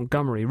Richard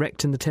Montgomery,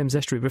 wrecked in the Thames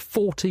estuary with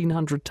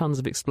 1,400 tonnes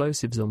of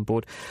explosives on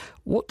board?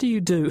 What do you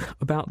do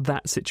about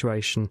that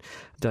situation,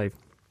 Dave?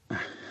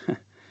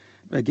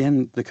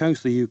 Again, the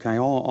coast of the UK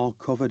are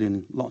covered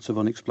in lots of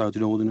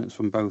unexploded ordnance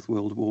from both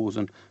world wars,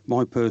 and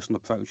my personal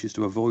approach is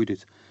to avoid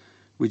it.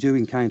 We do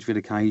encounter it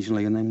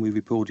occasionally, and then we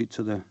report it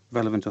to the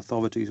relevant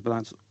authorities, but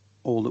that's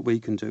all that we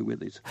can do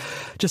with it.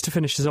 Just to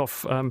finish this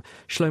off,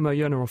 Shlomo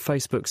Yona on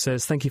Facebook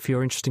says, thank you for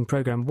your interesting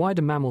programme. Why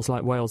do mammals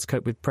like whales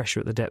cope with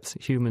pressure at the depth?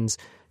 Humans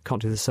can't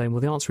do the same.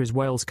 Well, the answer is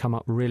whales come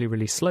up really,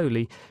 really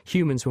slowly.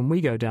 Humans, when we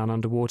go down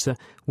underwater,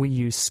 we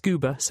use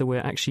scuba, so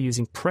we're actually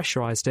using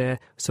pressurised air,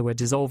 so we're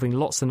dissolving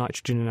lots of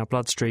nitrogen in our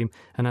bloodstream,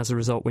 and as a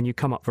result, when you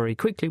come up very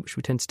quickly, which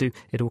we tend to do,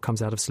 it all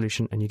comes out of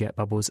solution and you get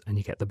bubbles and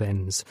you get the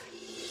bends.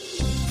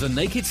 The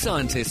Naked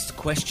Scientist's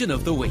Question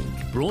of the Week,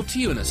 brought to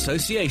you in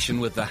association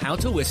with the How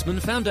to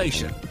Wisman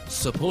Foundation,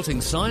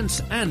 supporting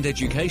science and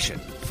education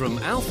from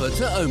alpha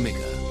to omega.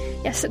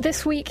 Yes,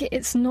 this week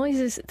it's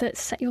noises that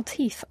set your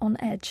teeth on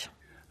edge.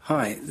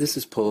 Hi, this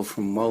is Paul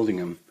from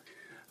Weldingham.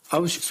 I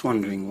was just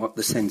wondering what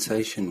the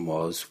sensation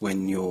was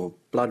when your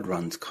blood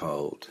runs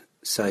cold,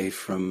 say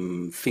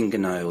from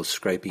fingernails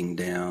scraping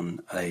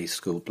down a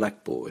school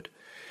blackboard.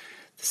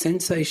 The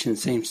sensation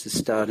seems to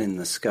start in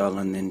the skull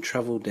and then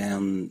travel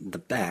down the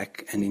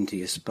back and into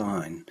your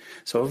spine.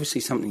 So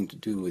obviously something to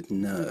do with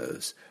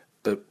nerves,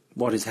 but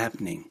what is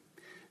happening?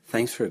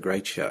 Thanks for a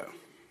great show.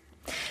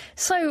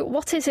 So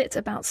what is it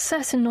about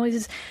certain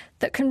noises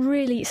that can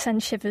really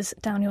send shivers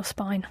down your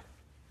spine?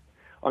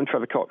 I'm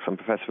Trevor Cox. I'm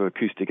Professor of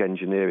Acoustic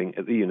Engineering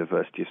at the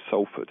University of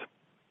Salford.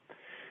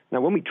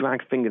 Now, when we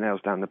drag fingernails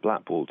down the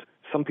blackboard,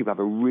 some people have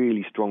a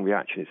really strong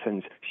reaction. It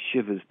sends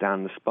shivers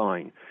down the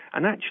spine.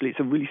 And actually, it's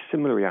a really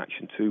similar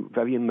reaction to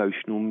very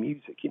emotional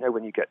music. You know,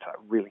 when you get to that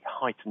really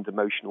heightened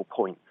emotional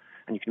point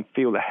and you can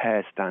feel the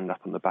hair stand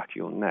up on the back of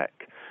your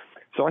neck.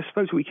 So I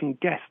suppose we can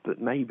guess that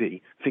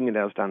maybe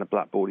fingernails down the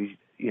blackboard is,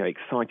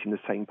 exciting the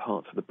same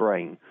parts of the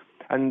brain.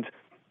 And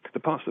the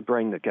parts of the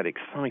brain that get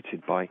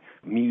excited by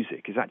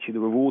music is actually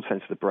the reward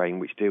centre of the brain,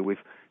 which deal with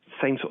the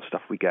same sort of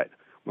stuff we get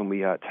when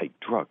we take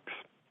drugs.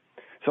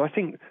 So I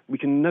think we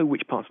can know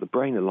which parts of the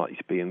brain are likely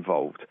to be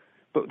involved,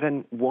 but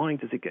then why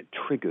does it get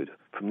triggered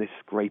from this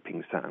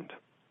scraping sound?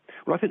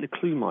 Well, I think the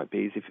clue might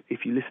be is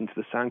if you listen to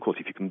the sound quality,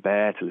 if you can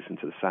bear to listen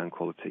to the sound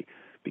quality,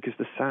 because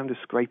the sound of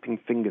scraping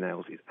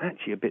fingernails is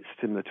actually a bit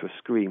similar to a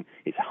scream.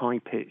 It's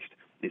high-pitched,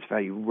 it's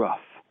very rough.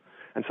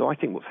 And so I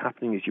think what's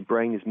happening is your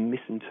brain is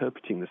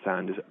misinterpreting the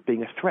sound as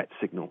being a threat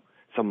signal,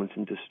 someone's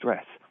in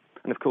distress.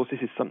 And of course,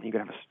 this is something you're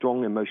going to have a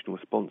strong emotional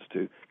response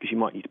to because you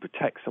might need to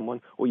protect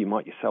someone or you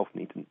might yourself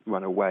need to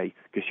run away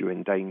because you're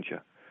in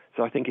danger.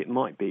 So I think it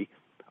might be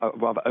a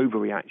rather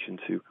overreaction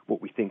to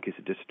what we think is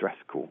a distress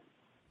call.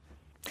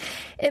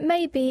 It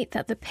may be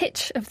that the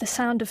pitch of the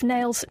sound of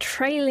nails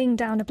trailing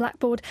down a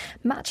blackboard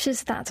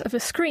matches that of a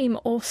scream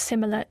or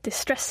similar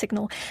distress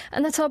signal,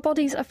 and that our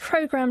bodies are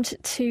programmed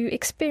to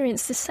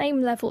experience the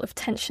same level of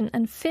tension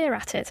and fear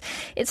at it.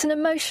 It's an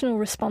emotional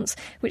response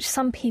which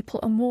some people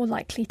are more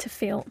likely to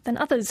feel than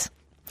others.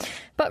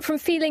 But from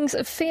feelings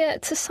of fear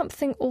to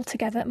something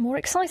altogether more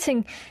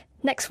exciting.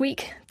 Next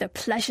week, the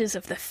pleasures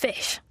of the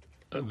fish.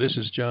 This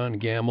is John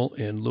Gamble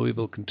in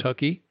Louisville,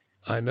 Kentucky.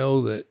 I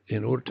know that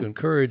in order to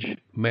encourage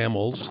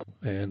mammals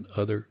and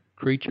other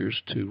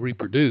creatures to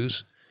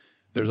reproduce,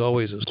 there's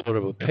always a sort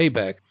of a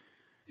payback,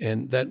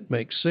 and that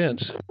makes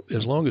sense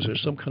as long as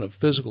there's some kind of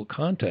physical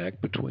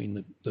contact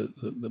between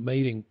the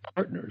mating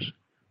partners.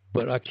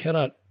 But I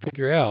cannot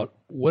figure out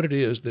what it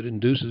is that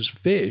induces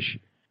fish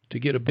to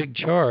get a big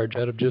charge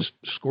out of just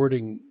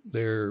squirting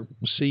their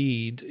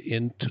seed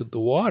into the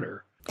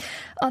water.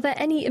 Are there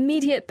any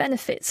immediate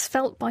benefits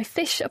felt by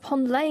fish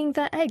upon laying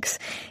their eggs?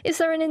 Is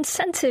there an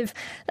incentive?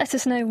 Let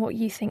us know what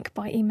you think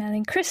by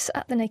emailing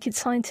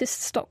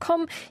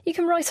chris@thenakedscientists.com. You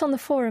can write on the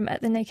forum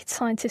at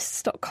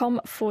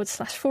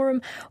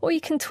thenakedscientists.com/forum, or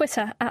you can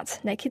Twitter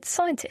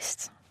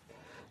 @nakedscientists.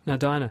 Now,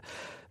 Diana,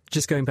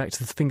 just going back to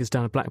the fingers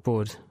down a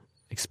blackboard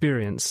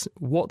experience,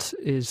 what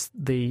is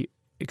the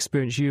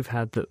experience you've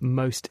had that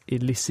most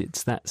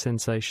elicits that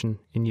sensation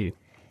in you?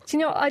 Do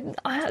you know,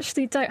 I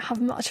actually don't have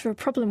much of a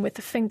problem with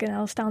the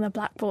fingernails down the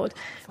blackboard.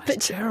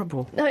 That's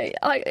terrible. No,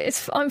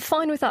 I'm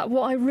fine with that.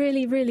 What I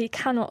really, really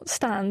cannot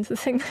stand, the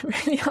thing that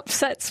really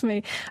upsets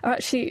me, are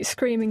actually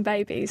screaming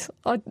babies.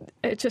 I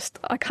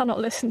cannot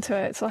listen to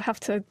it, so I have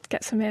to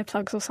get some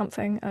earplugs or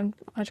something, and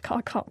I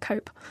can't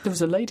cope. There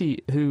was a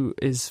lady who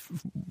is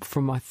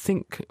from, I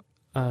think,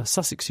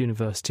 Sussex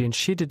University, and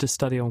she did a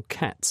study on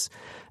cats,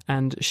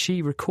 and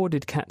she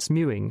recorded cats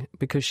mewing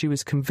because she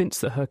was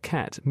convinced that her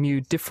cat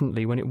mewed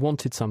differently when it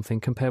wanted something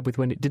compared with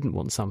when it didn't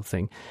want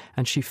something.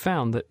 And she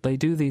found that they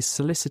do these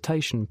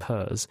solicitation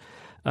purrs,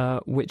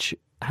 which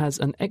has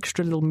an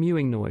extra little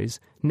mewing noise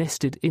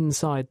nested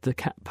inside the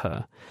cat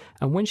purr.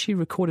 And when she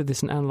recorded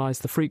this and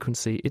analysed the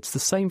frequency, it's the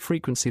same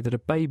frequency that a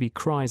baby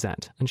cries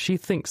at. And she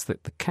thinks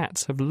that the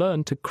cats have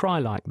learned to cry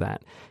like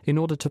that in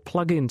order to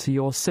plug into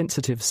your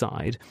sensitive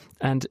side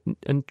and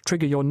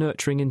trigger your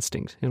nurturing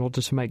instinct in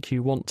order to make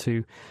you want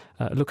to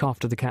look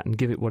after the cat and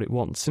give it what it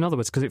wants. In other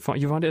words, because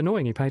you find it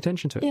annoying, you pay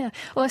attention to it. Yeah,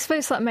 well, I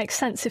suppose that makes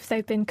sense if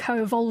they've been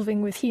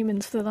co-evolving with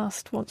humans for the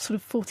last,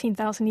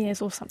 14,000 years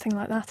or something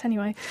like that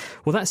anyway.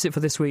 Well, that's it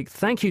for this week.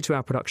 Thank you to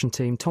our production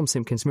team, Tom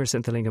Simpkins,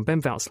 Miracent Thillingham,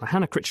 Ben Voutsler,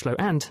 Hannah Critchlow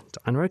and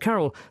Diana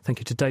O'Carroll. Thank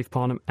you to Dave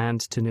Parnham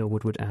and to Neil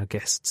Woodward, our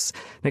guests.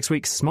 Next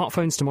week,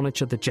 smartphones to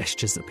monitor the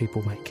gestures that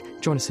people make.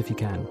 Join us if you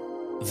can.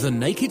 The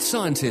Naked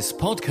Scientists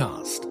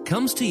podcast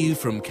comes to you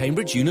from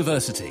Cambridge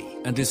University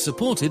and is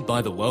supported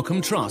by the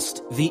Wellcome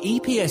Trust, the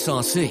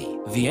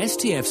EPSRC, the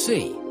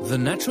STFC, the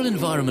Natural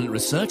Environment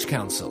Research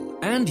Council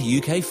and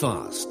UK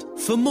FAST.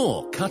 For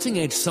more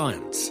cutting-edge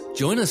science,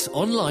 join us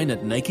online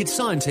at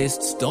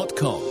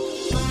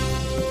nakedscientists.com.